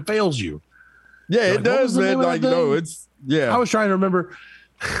older, it fails you. Yeah, it does, man. Like, it's, I was trying to remember.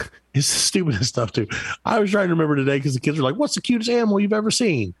 It's the stupidest stuff, too. I was trying to remember today because the kids were like, what's the cutest animal you've ever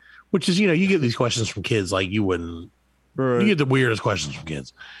seen? Which is, you get these questions from kids like you wouldn't. Right. You get the weirdest questions from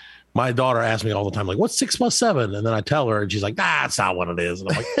kids. My daughter asks me all the time, like, what's 6 + 7? And then I tell her, and she's like, that's not what it is.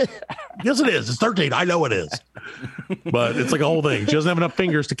 And I'm like, yes, it is. It's 13. I know it is. But it's like a whole thing. She doesn't have enough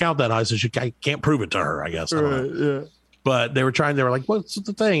fingers to count that high, so I can't prove it to her, I guess. Yeah. But they were like, what's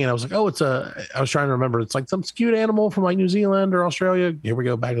the thing? And I was like, I was trying to remember. It's like some cute animal from like New Zealand or Australia. Here we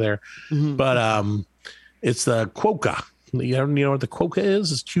go, back there. Mm-hmm. But it's the quokka. You know what the quokka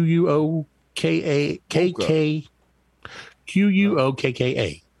is? It's Quokka.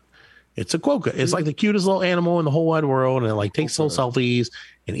 It's a quokka. It's like the cutest little animal in the whole wide world. And it like takes little selfies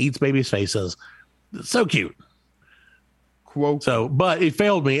and eats babies' faces. It's so cute. Quokka. So, but it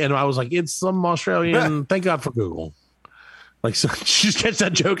failed me. And I was like, it's some Australian. Thank God for Google. Like, so she just gets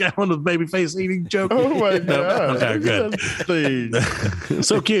that joke out with baby face eating joke. Oh my God. Okay, good.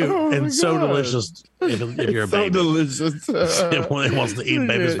 So cute and so delicious. If you're a baby. So delicious. It wants to eat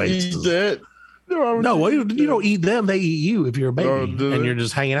baby's faces. Eat that. No, well, you don't eat them. They eat you if you're a baby and you're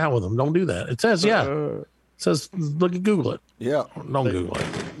just hanging out with them. Don't do that. It says, it says, look at Google it. Yeah. Don't Google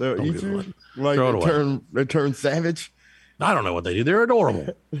it. They'll eat you? Like they turn savage? I don't know what they do. They're adorable.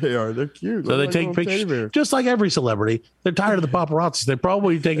 They are. They're cute. So they take pictures, just like every celebrity. They're tired of the paparazzi. They're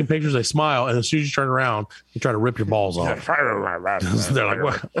probably taking pictures. They smile, and as soon as you turn around, they try to rip your balls off. They're like,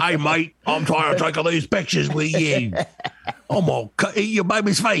 well, "Hey, mate, I'm trying to take all these pictures with you. I'm gonna eat your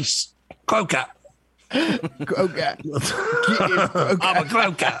baby's face, Quokka." Quokka. I'm a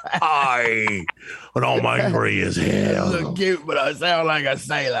quokka. And I'm angry as hell. Look cute, but I sound like a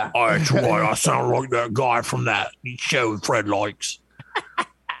sailor. That's right. I sound like that guy from that show Fred likes.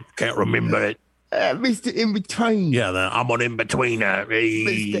 Can't remember it. Mr. In Between. Yeah, I'm an in-betweener.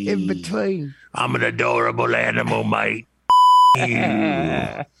 Mr. In Between. I'm an adorable animal, mate.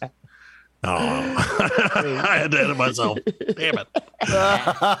 Oh, I had to edit myself. Damn it.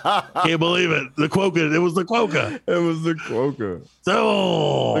 Can't believe it. The quokka. It was the quokka. It was the quokka.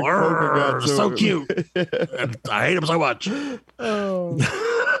 So cute. And I hate him so much. Oh,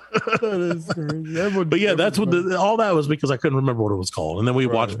 that is crazy. But yeah, that's what all that was because I couldn't remember what it was called. And then we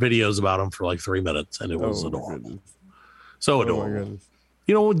watched videos about him for like 3 minutes and it was adorable. So adorable.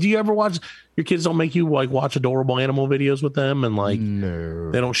 Do you ever watch your kids don't make you like watch adorable animal videos with them and like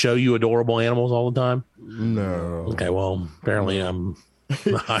they don't show you adorable animals all the time? No. Okay, well, apparently I'm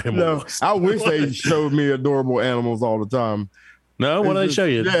no. I wish they showed me adorable animals all the time. No, what do they show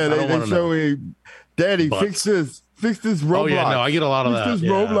you? Yeah, they show me, Daddy, fix this Roblox. Oh yeah, no, I get a lot of that. Fix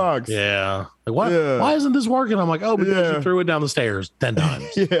this Roblox. Yeah. Like, why isn't this working? I'm like, because you threw it down the stairs 10 times.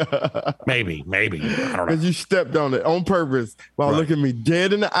 Yeah. Maybe. I don't know. Because you stepped on it on purpose while looking me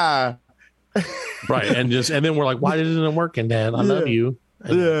dead in the eye. Right. And then we're like, why isn't it working, Dad? I love you.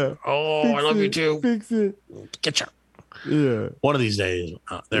 And, I love you too. Fix it. Get you. Yeah. One of these days,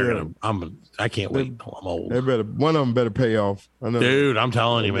 I can't wait until I'm old. One of them better pay off. I know. Dude, I'm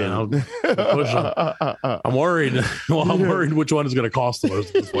telling you, man. I'm worried. Well, I'm worried which one is going to cost the most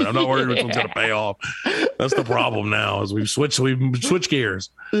at this point. I'm not worried which one's going to pay off. That's the problem now is we've switched gears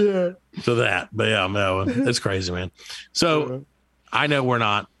to that. But yeah, no, it's crazy, man. So I know we're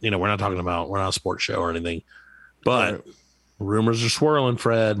not talking about, we're not a sports show or anything, but rumors are swirling,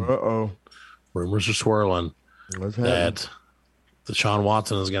 Fred. Rumors are swirling that Deshaun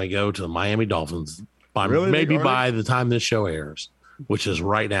Watson is going to go to the Miami Dolphins by the time this show airs. which is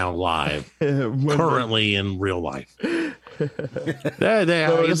right now live, currently in real life. I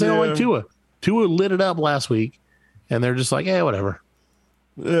guess they don't like Tua. Tua lit it up last week, and they're just like, whatever.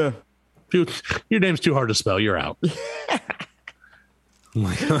 Yeah. Your name's too hard to spell. You're out.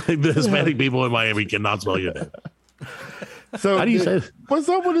 The Hispanic people in Miami cannot spell your name. So how do you say? What's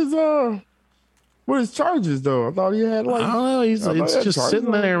up with his charges though? I thought he had like. I don't know. It's just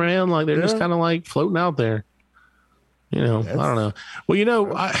sitting there, man. Like they're just kind of like floating out there. I don't know.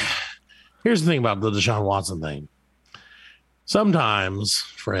 Well, here's the thing about the Deshaun Watson thing. Sometimes,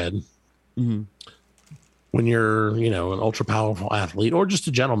 Fred, when you're an ultra powerful athlete or just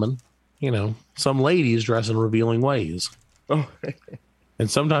a gentleman, some ladies dress in revealing ways. Oh. And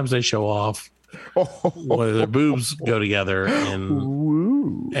sometimes they show off whether their boobs go together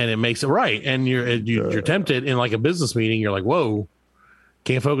and it makes it right. And you're tempted in like a business meeting. You're like, whoa,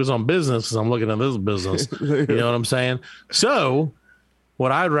 can't focus on business because I'm looking at this business. You know what I'm saying? So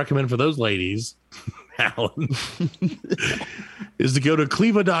what I'd recommend for those ladies, Alan, is to go to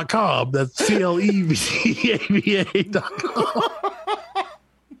cleva.com. That's CLEVAVA.com.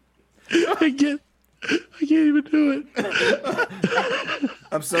 I can't even do it.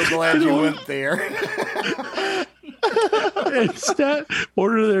 I'm so glad you went there.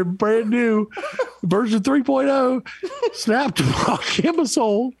 Order their brand new version 3.0 Snap to Block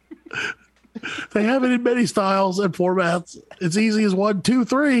camisole. They have it in many styles and formats. It's easy as 1, 2,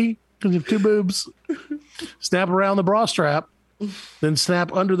 3 because you have 2 boobs. Snap around the bra strap, then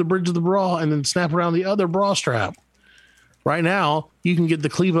snap under the bridge of the bra, and then snap around the other bra strap. Right now, you can get the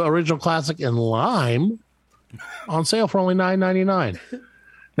Cleva Original Classic in lime on sale for only $9.99.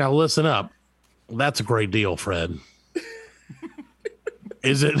 Now, listen up. That's a great deal, Fred.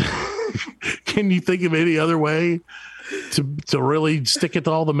 Is it? Can you think of any other way to really stick it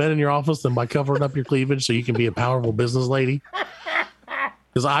to all the men in your office than by covering up your cleavage so you can be a powerful business lady?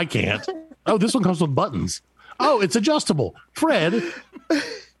 Because I can't. Oh, this one comes with buttons. Oh, it's adjustable. Fred,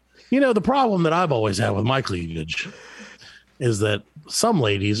 the problem that I've always had with my cleavage is that some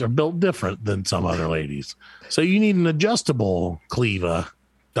ladies are built different than some other ladies. So you need an adjustable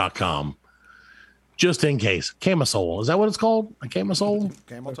Cleva.com just in case. Camisole. Is that what it's called? A camisole?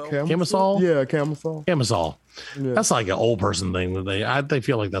 Camisole? Yeah, camisole. Camisole. Yeah. That's like an old person thing. They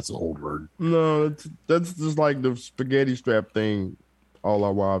feel like that's an old word. No, that's just like the spaghetti strap thing all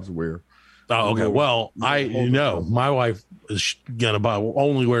our wives wear. Oh, okay. Well, my wife is going to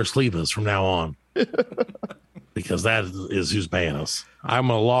only wear sleeveless from now on. Because that is who's paying us. I'm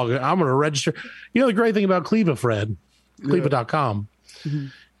going to register. The great thing about Cleva, Fred, Cleva.com,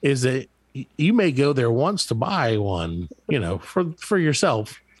 is that you may go there once to buy one, for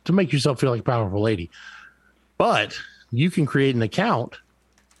yourself, to make yourself feel like a powerful lady. But you can create an account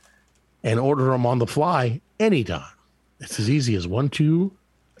and order them on the fly anytime. It's as easy as 1, 2,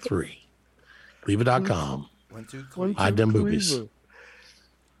 3. Cleva.com. 1, 2, 3. Hide them boobies.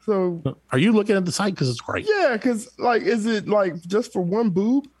 So, are you looking at the site because it's great? Yeah, because is it just for one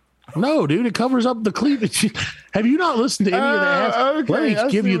boob? No, dude, it covers up the cleavage. Have you not listened to any of the ads? Okay, let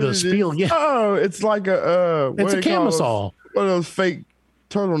me give you the spiel again. Oh, it's like it's a camisole. One of those fake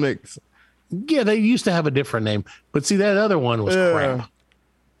turtlenecks. Yeah, they used to have a different name, but see that other one was crap.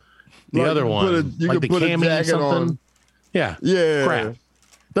 The other one, you like the cami or something. On. Yeah, crap.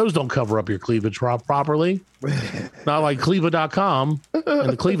 Those don't cover up your cleavage properly. Not like Cleva.com and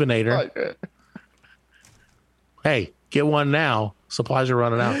the Clevinator. Hey, get one now. Supplies are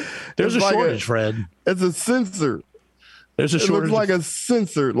running out. There's a shortage, Fred. It's a sensor. There's a shortage. It looks like a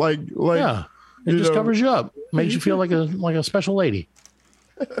sensor. Yeah. It just covers you up. Makes you feel like a special lady.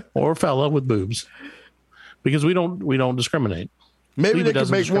 Or a fella with boobs. Because we don't discriminate. Maybe they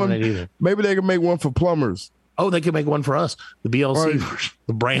can make one either. Maybe they can make one for plumbers. Oh, they could make one for us. The BLC version,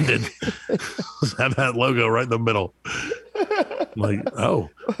 the branded. Have that logo right in the middle.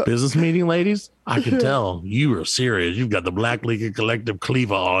 Business meeting, ladies? I can tell you are serious. You've got the Black League Collective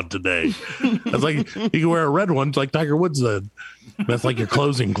Cleva on today. That's like, you can wear a red one like Tiger Woods did. That's like your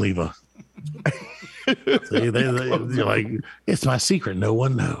closing Cleva. See, you're like, it's my secret. No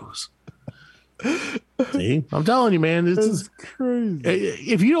one knows. See, I'm telling you, man, it's crazy.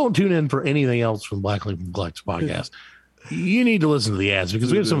 If you don't tune in for anything else from Black League Collective podcast, you need to listen to the ads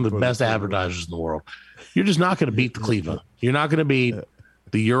because we have some of the best advertisers in the world. You're just not going to beat the Cleva. You're not going to beat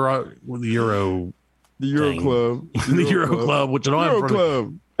the Euro Club, the Euro Club, which I don't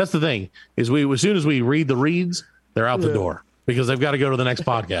have. That's the thing is as soon as we read the reads, they're out the door because they've got to go to the next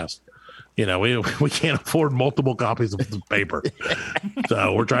podcast. We can't afford multiple copies of the paper.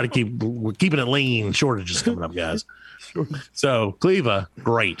 So we're keeping it lean. Shortages coming up, guys. So Cleva,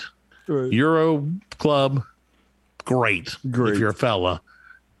 great. Euro Club great if you're a fella.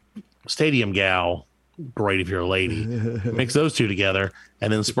 Stadium Gal, great if you're a lady. Mix those two together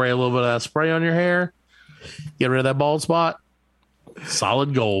and then spray a little bit of that spray on your hair. Get rid of that bald spot.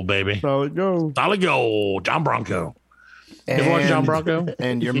 Solid gold, baby. Solid gold. Solid gold. John Bronco. You ever watch John Bronco?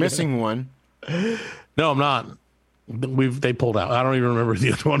 And you're missing one. No, I'm not. They pulled out. I don't even remember who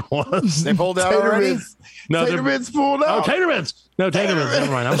the other one was. They pulled out already? No, Tater Mints pulled out. Oh, Tater Mints. No, Tater Mints.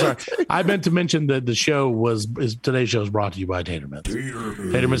 Never mind. I'm sorry. I meant to mention that the show today's show is brought to you by Tater Mints.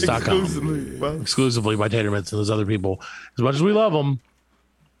 TaterMints.com. Exclusively by Tater Mints and those other people. As much as we love them,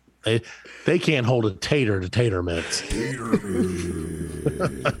 they can't hold a tater to Tater Mints.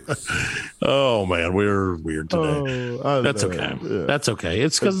 Oh man, we're weird today. That's okay. Yeah. That's okay.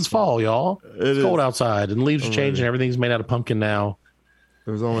 It's because it's fall, y'all. It's cold outside and leaves are changing. Everything's made out of pumpkin now.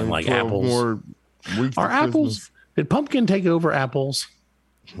 There's only like 12 apples. more weeks. Are apples? Did pumpkin take over apples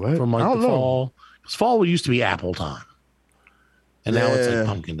from like the fall? Because fall used to be apple time, and now it's like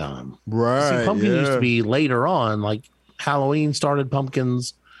pumpkin time. Right. See, pumpkin used to be later on, like Halloween started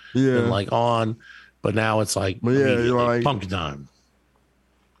pumpkins. And like on, but now it's like like pumpkin time.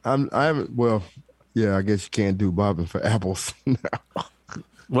 I guess you can't do bobbing for apples now.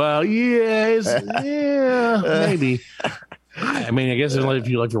 Well, maybe. I mean, I guess if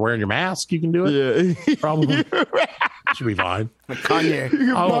you're wearing your mask, you can do it. Yeah, probably should be fine.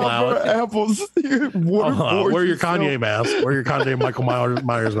 Kanye, I'll allow it. Apples. Wear your Kanye mask. Wear your Kanye Michael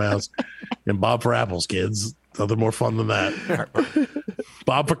Myers mask, and bob for apples, kids. Nothing more fun than that.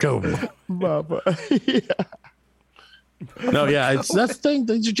 Bob for COVID. No, that's the thing.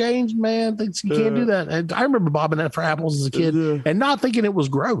 Things are changed, man. You can't do that. And I remember bobbing that for apples as a kid and not thinking it was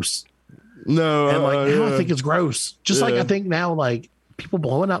gross. No, and now I think it's gross. Just like I think now, like people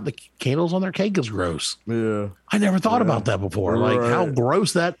blowing out the candles on their cake is gross. Yeah, I never thought about that before. Like how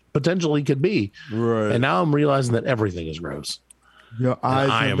gross that potentially could be. Right. And now I'm realizing that everything is gross. Your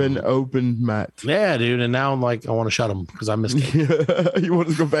eyes have been opened, Matt. Yeah, dude. And now I'm like, I want to shut them because I miss cake. You want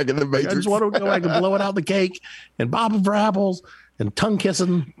to go back in the Matrix? I just want to go back and blow it out the cake and bobbing for apples and tongue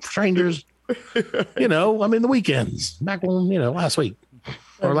kissing strangers. The weekends back when, last week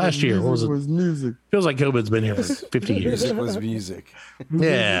or last year. What was it? Was music. Feels like COVID's been here for 50 years. It was music.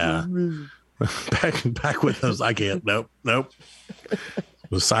 Yeah. Back with us. I can't. Nope.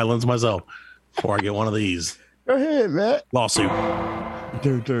 Just silence myself before I get one of these. Go ahead, Matt. Lawsuit.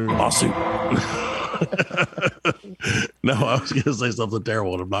 Lawsuit. No, I was going to say something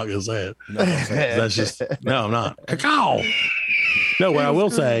terrible, and I'm not going to say it. No, I'm not. Cacao. No, what I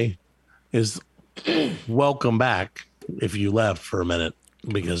will say is welcome back if you left for a minute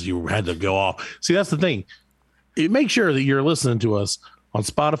because you had to go off. See, that's the thing. Make sure that you're listening to us on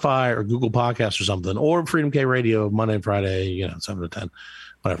Spotify or Google Podcasts or something, or Freedom K Radio Monday and Friday, 7 to 10,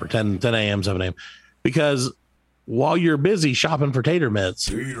 whatever, 10 a.m., 7 a.m. Because while you're busy shopping for tater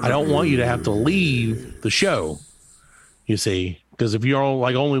mitts, I don't want you to have to leave the show, you see, because if you're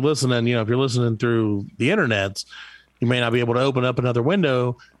like only listening, if you're listening through the internets, you may not be able to open up another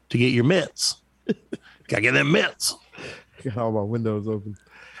window to get your mitts. Gotta get them mitts. Got all my windows open.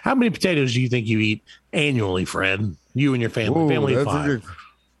 How many potatoes do you think you eat annually, Fred? You and your family. Family of 5.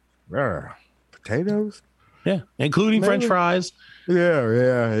 Potatoes? Yeah, including French fries. Yeah.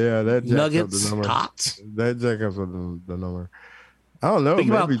 That nuggets, tots. That jacks up the number. I don't know.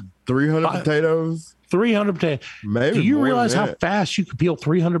 Think maybe 300 potatoes. 300 potatoes. Maybe. Do you realize how fast you could peel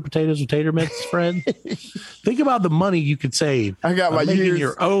 300 potatoes with tater mitts, Fred? Think about the money you could save. I got my making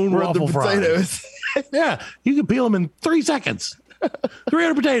your own waffle potatoes. Yeah, you can peel them in 3 seconds.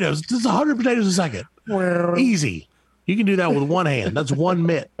 300 potatoes. This is 100 potatoes a second. Easy. You can do that with one hand. That's one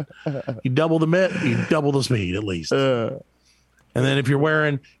mitt. You double the mitt, you double the speed at least. And then if you're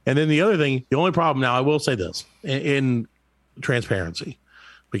wearing, and then the other thing, the only problem now, I will say this in transparency,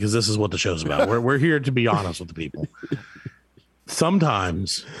 because this is what the show's about. We're here to be honest with the people.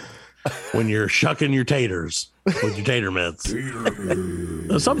 Sometimes when you're shucking your taters with your tater mitts,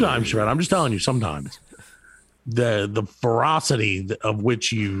 sometimes, Fred, I'm just telling you, sometimes the ferocity of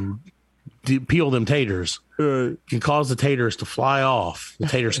which you peel them taters can cause the taters to fly off, the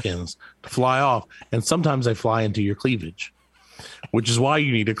tater skins to fly off, and sometimes they fly into your cleavage, which is why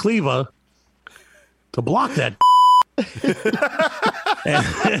you need a cleaver to block that.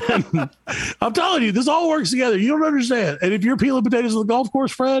 and I'm telling you, this all works together. You don't understand. And if you're peeling potatoes on the golf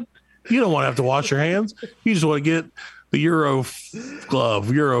course, Fred, you don't want to have to wash your hands. You just want to get the Euro glove,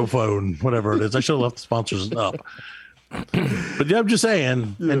 Europhone, whatever it is. I should have left the sponsors up. But I'm just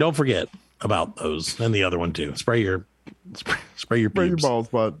saying, and don't forget about those and the other one too. Spray your pubes. Bald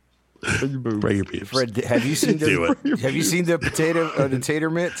spot. Spray your pubes. Fred, have you seen Have you seen the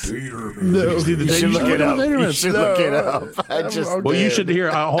tater mitts? No. You should look it up. You should look it up. Well, you should hear.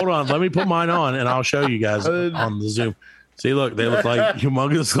 Hold on. Let me put mine on, and I'll show you guys on the Zoom. See, look, they look like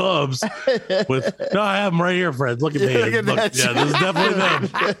humongous gloves. No, I have them right here, Fred. Look at me. Look, yeah, this is definitely them.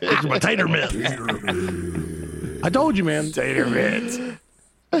 It's my tater mitt. I told you, man. Tater mitts.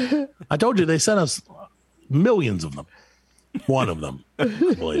 I told you they sent us millions of them. One of them, I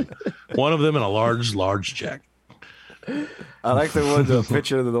believe. One of them in a large check. I like the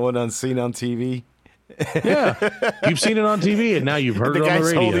picture of the one seen on TV. Yeah, you've seen it on TV, and now you've heard it on the radio.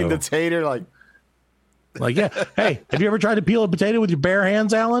 The guy's holding the tater like, yeah. Hey, have you ever tried to peel a potato with your bare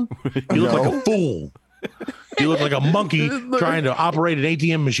hands, Alan? You look like a fool. You look like a monkey trying to operate an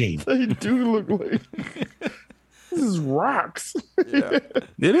ATM machine. They do look like this is rocks. Yeah.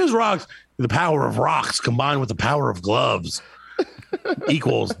 It is rocks. The power of rocks combined with the power of gloves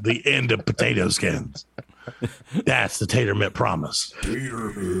equals the end of potato skins. That's the tater mitt promise. Tater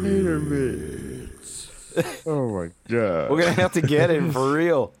mitts. Oh my god. We're gonna have to get him for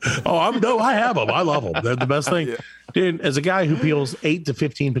real. Oh, I have them. I love them. They're the best thing. Dude, as a guy who peels 8 to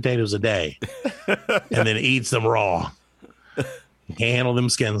 15 potatoes a day and then eats them raw, can't handle them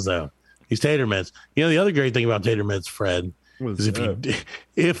skins though. These tater mitts. You know, the other great thing about tater mitts, Fred, is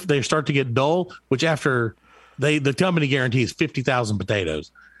if they start to get dull, which after the company guarantees 50,000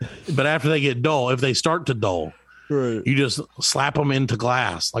 potatoes, but after they get dull, if they start to dull, right, you just slap them into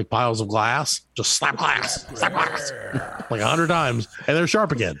glass, like piles of glass. Just slap glass, like 100 times, and they're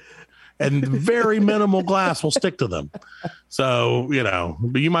sharp again. And very minimal glass will stick to them. So, you know,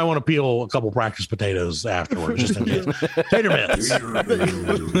 but you might want to peel a couple practice potatoes afterwards. Just in case. Tater mitts.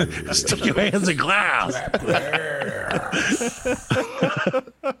 Stick your hands in glass.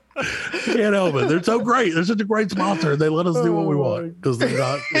 Can't help it. They're so great. They're such a great sponsor. They let us do what we want because they're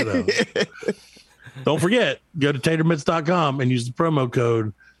not, you know. Don't forget, go to tatermitts.com and use the promo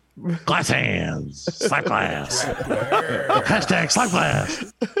code Glass Hands. Slap glass. Hashtag slap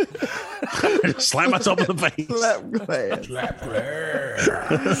glass. Slap myself in the face. Slap glass. Slap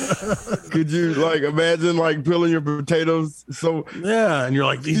glass. Could you like imagine like peeling your potatoes? So yeah, and you're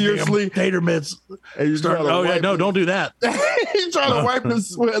like these damn tater mitts. And you start. Oh yeah, no, don't do that. You're trying to wipe the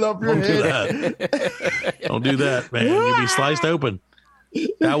sweat up your head. Don't do that, man. You'll be sliced open.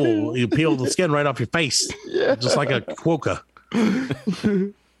 That will you peel the skin right off your face, just like a quokka.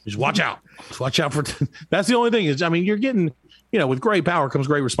 Just watch out. Just watch out for. That's the only thing is, I mean, you're getting, you know, with great power comes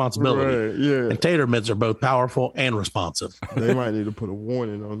great responsibility. Right, yeah. And tater mitts are both powerful and responsive. They might need to put a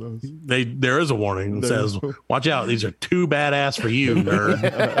warning on those. There is a warning that says, "Watch out! These are too badass for you, nerd."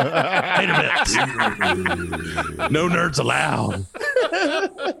 Tater mitts. No nerds allowed.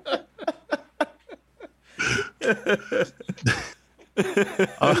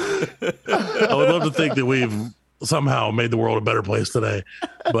 I would love to think that we've somehow made the world a better place today,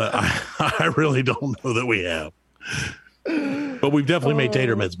 but I really don't know that we have. But we've definitely made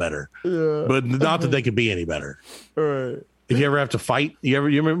tater mitts better. Yeah. But not that they could be any better. All right. If you ever have to fight, you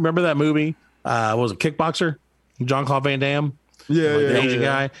remember that movie? What was it, Kickboxer? Jean-Claude Van Damme? Yeah, the Asian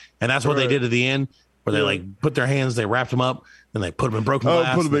guy. And that's what they did at the end, where they like put their hands, they wrapped them up, and they put them in broken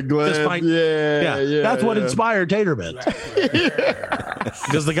glass. Put them in glass. Yeah. That's what inspired tater mitts.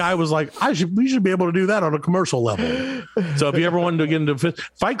 Because the guy was like, we should be able to do that on a commercial level. So if you ever wanted to get into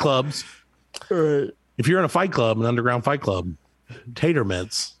fight clubs, right. If you're in a fight club, an underground fight club, tater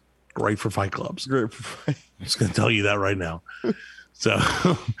mitts, great for fight clubs. Great for fight. I'm just going to tell you that right now. So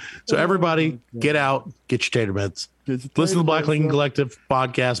everybody get out, get your tater mitts. Listen to the Black Lincoln Collective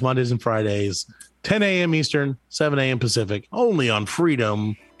podcast Mondays and Fridays, 10 a.m. Eastern, 7 a.m. Pacific, only on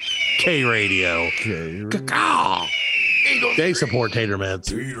Freedom K Radio. They support tater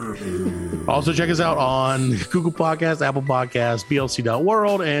mitts. Also check us out on Google Podcasts, Apple Podcasts,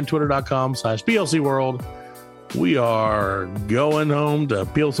 blc.world, and twitter.com/blc world. We are going home to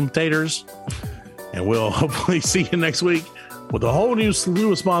peel some taters, and we'll hopefully see you next week with a whole new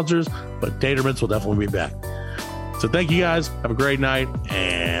slew of sponsors, but tater mitts will definitely be back. So thank you guys. Have a great night,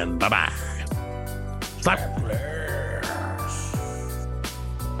 and bye-bye. Slap.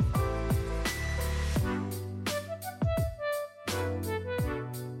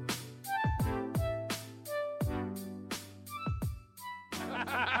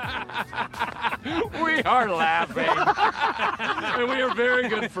 We are laughing. And we are very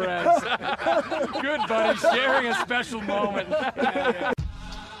good friends. Good buddies, sharing a special moment.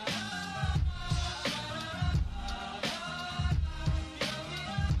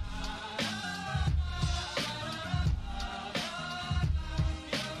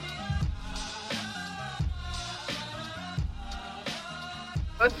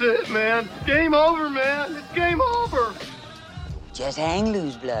 That's it, man. Game over, man. It's game over. Just hang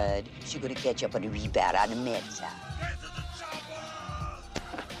loose, blood. She's gonna catch up on the rebound on the med side.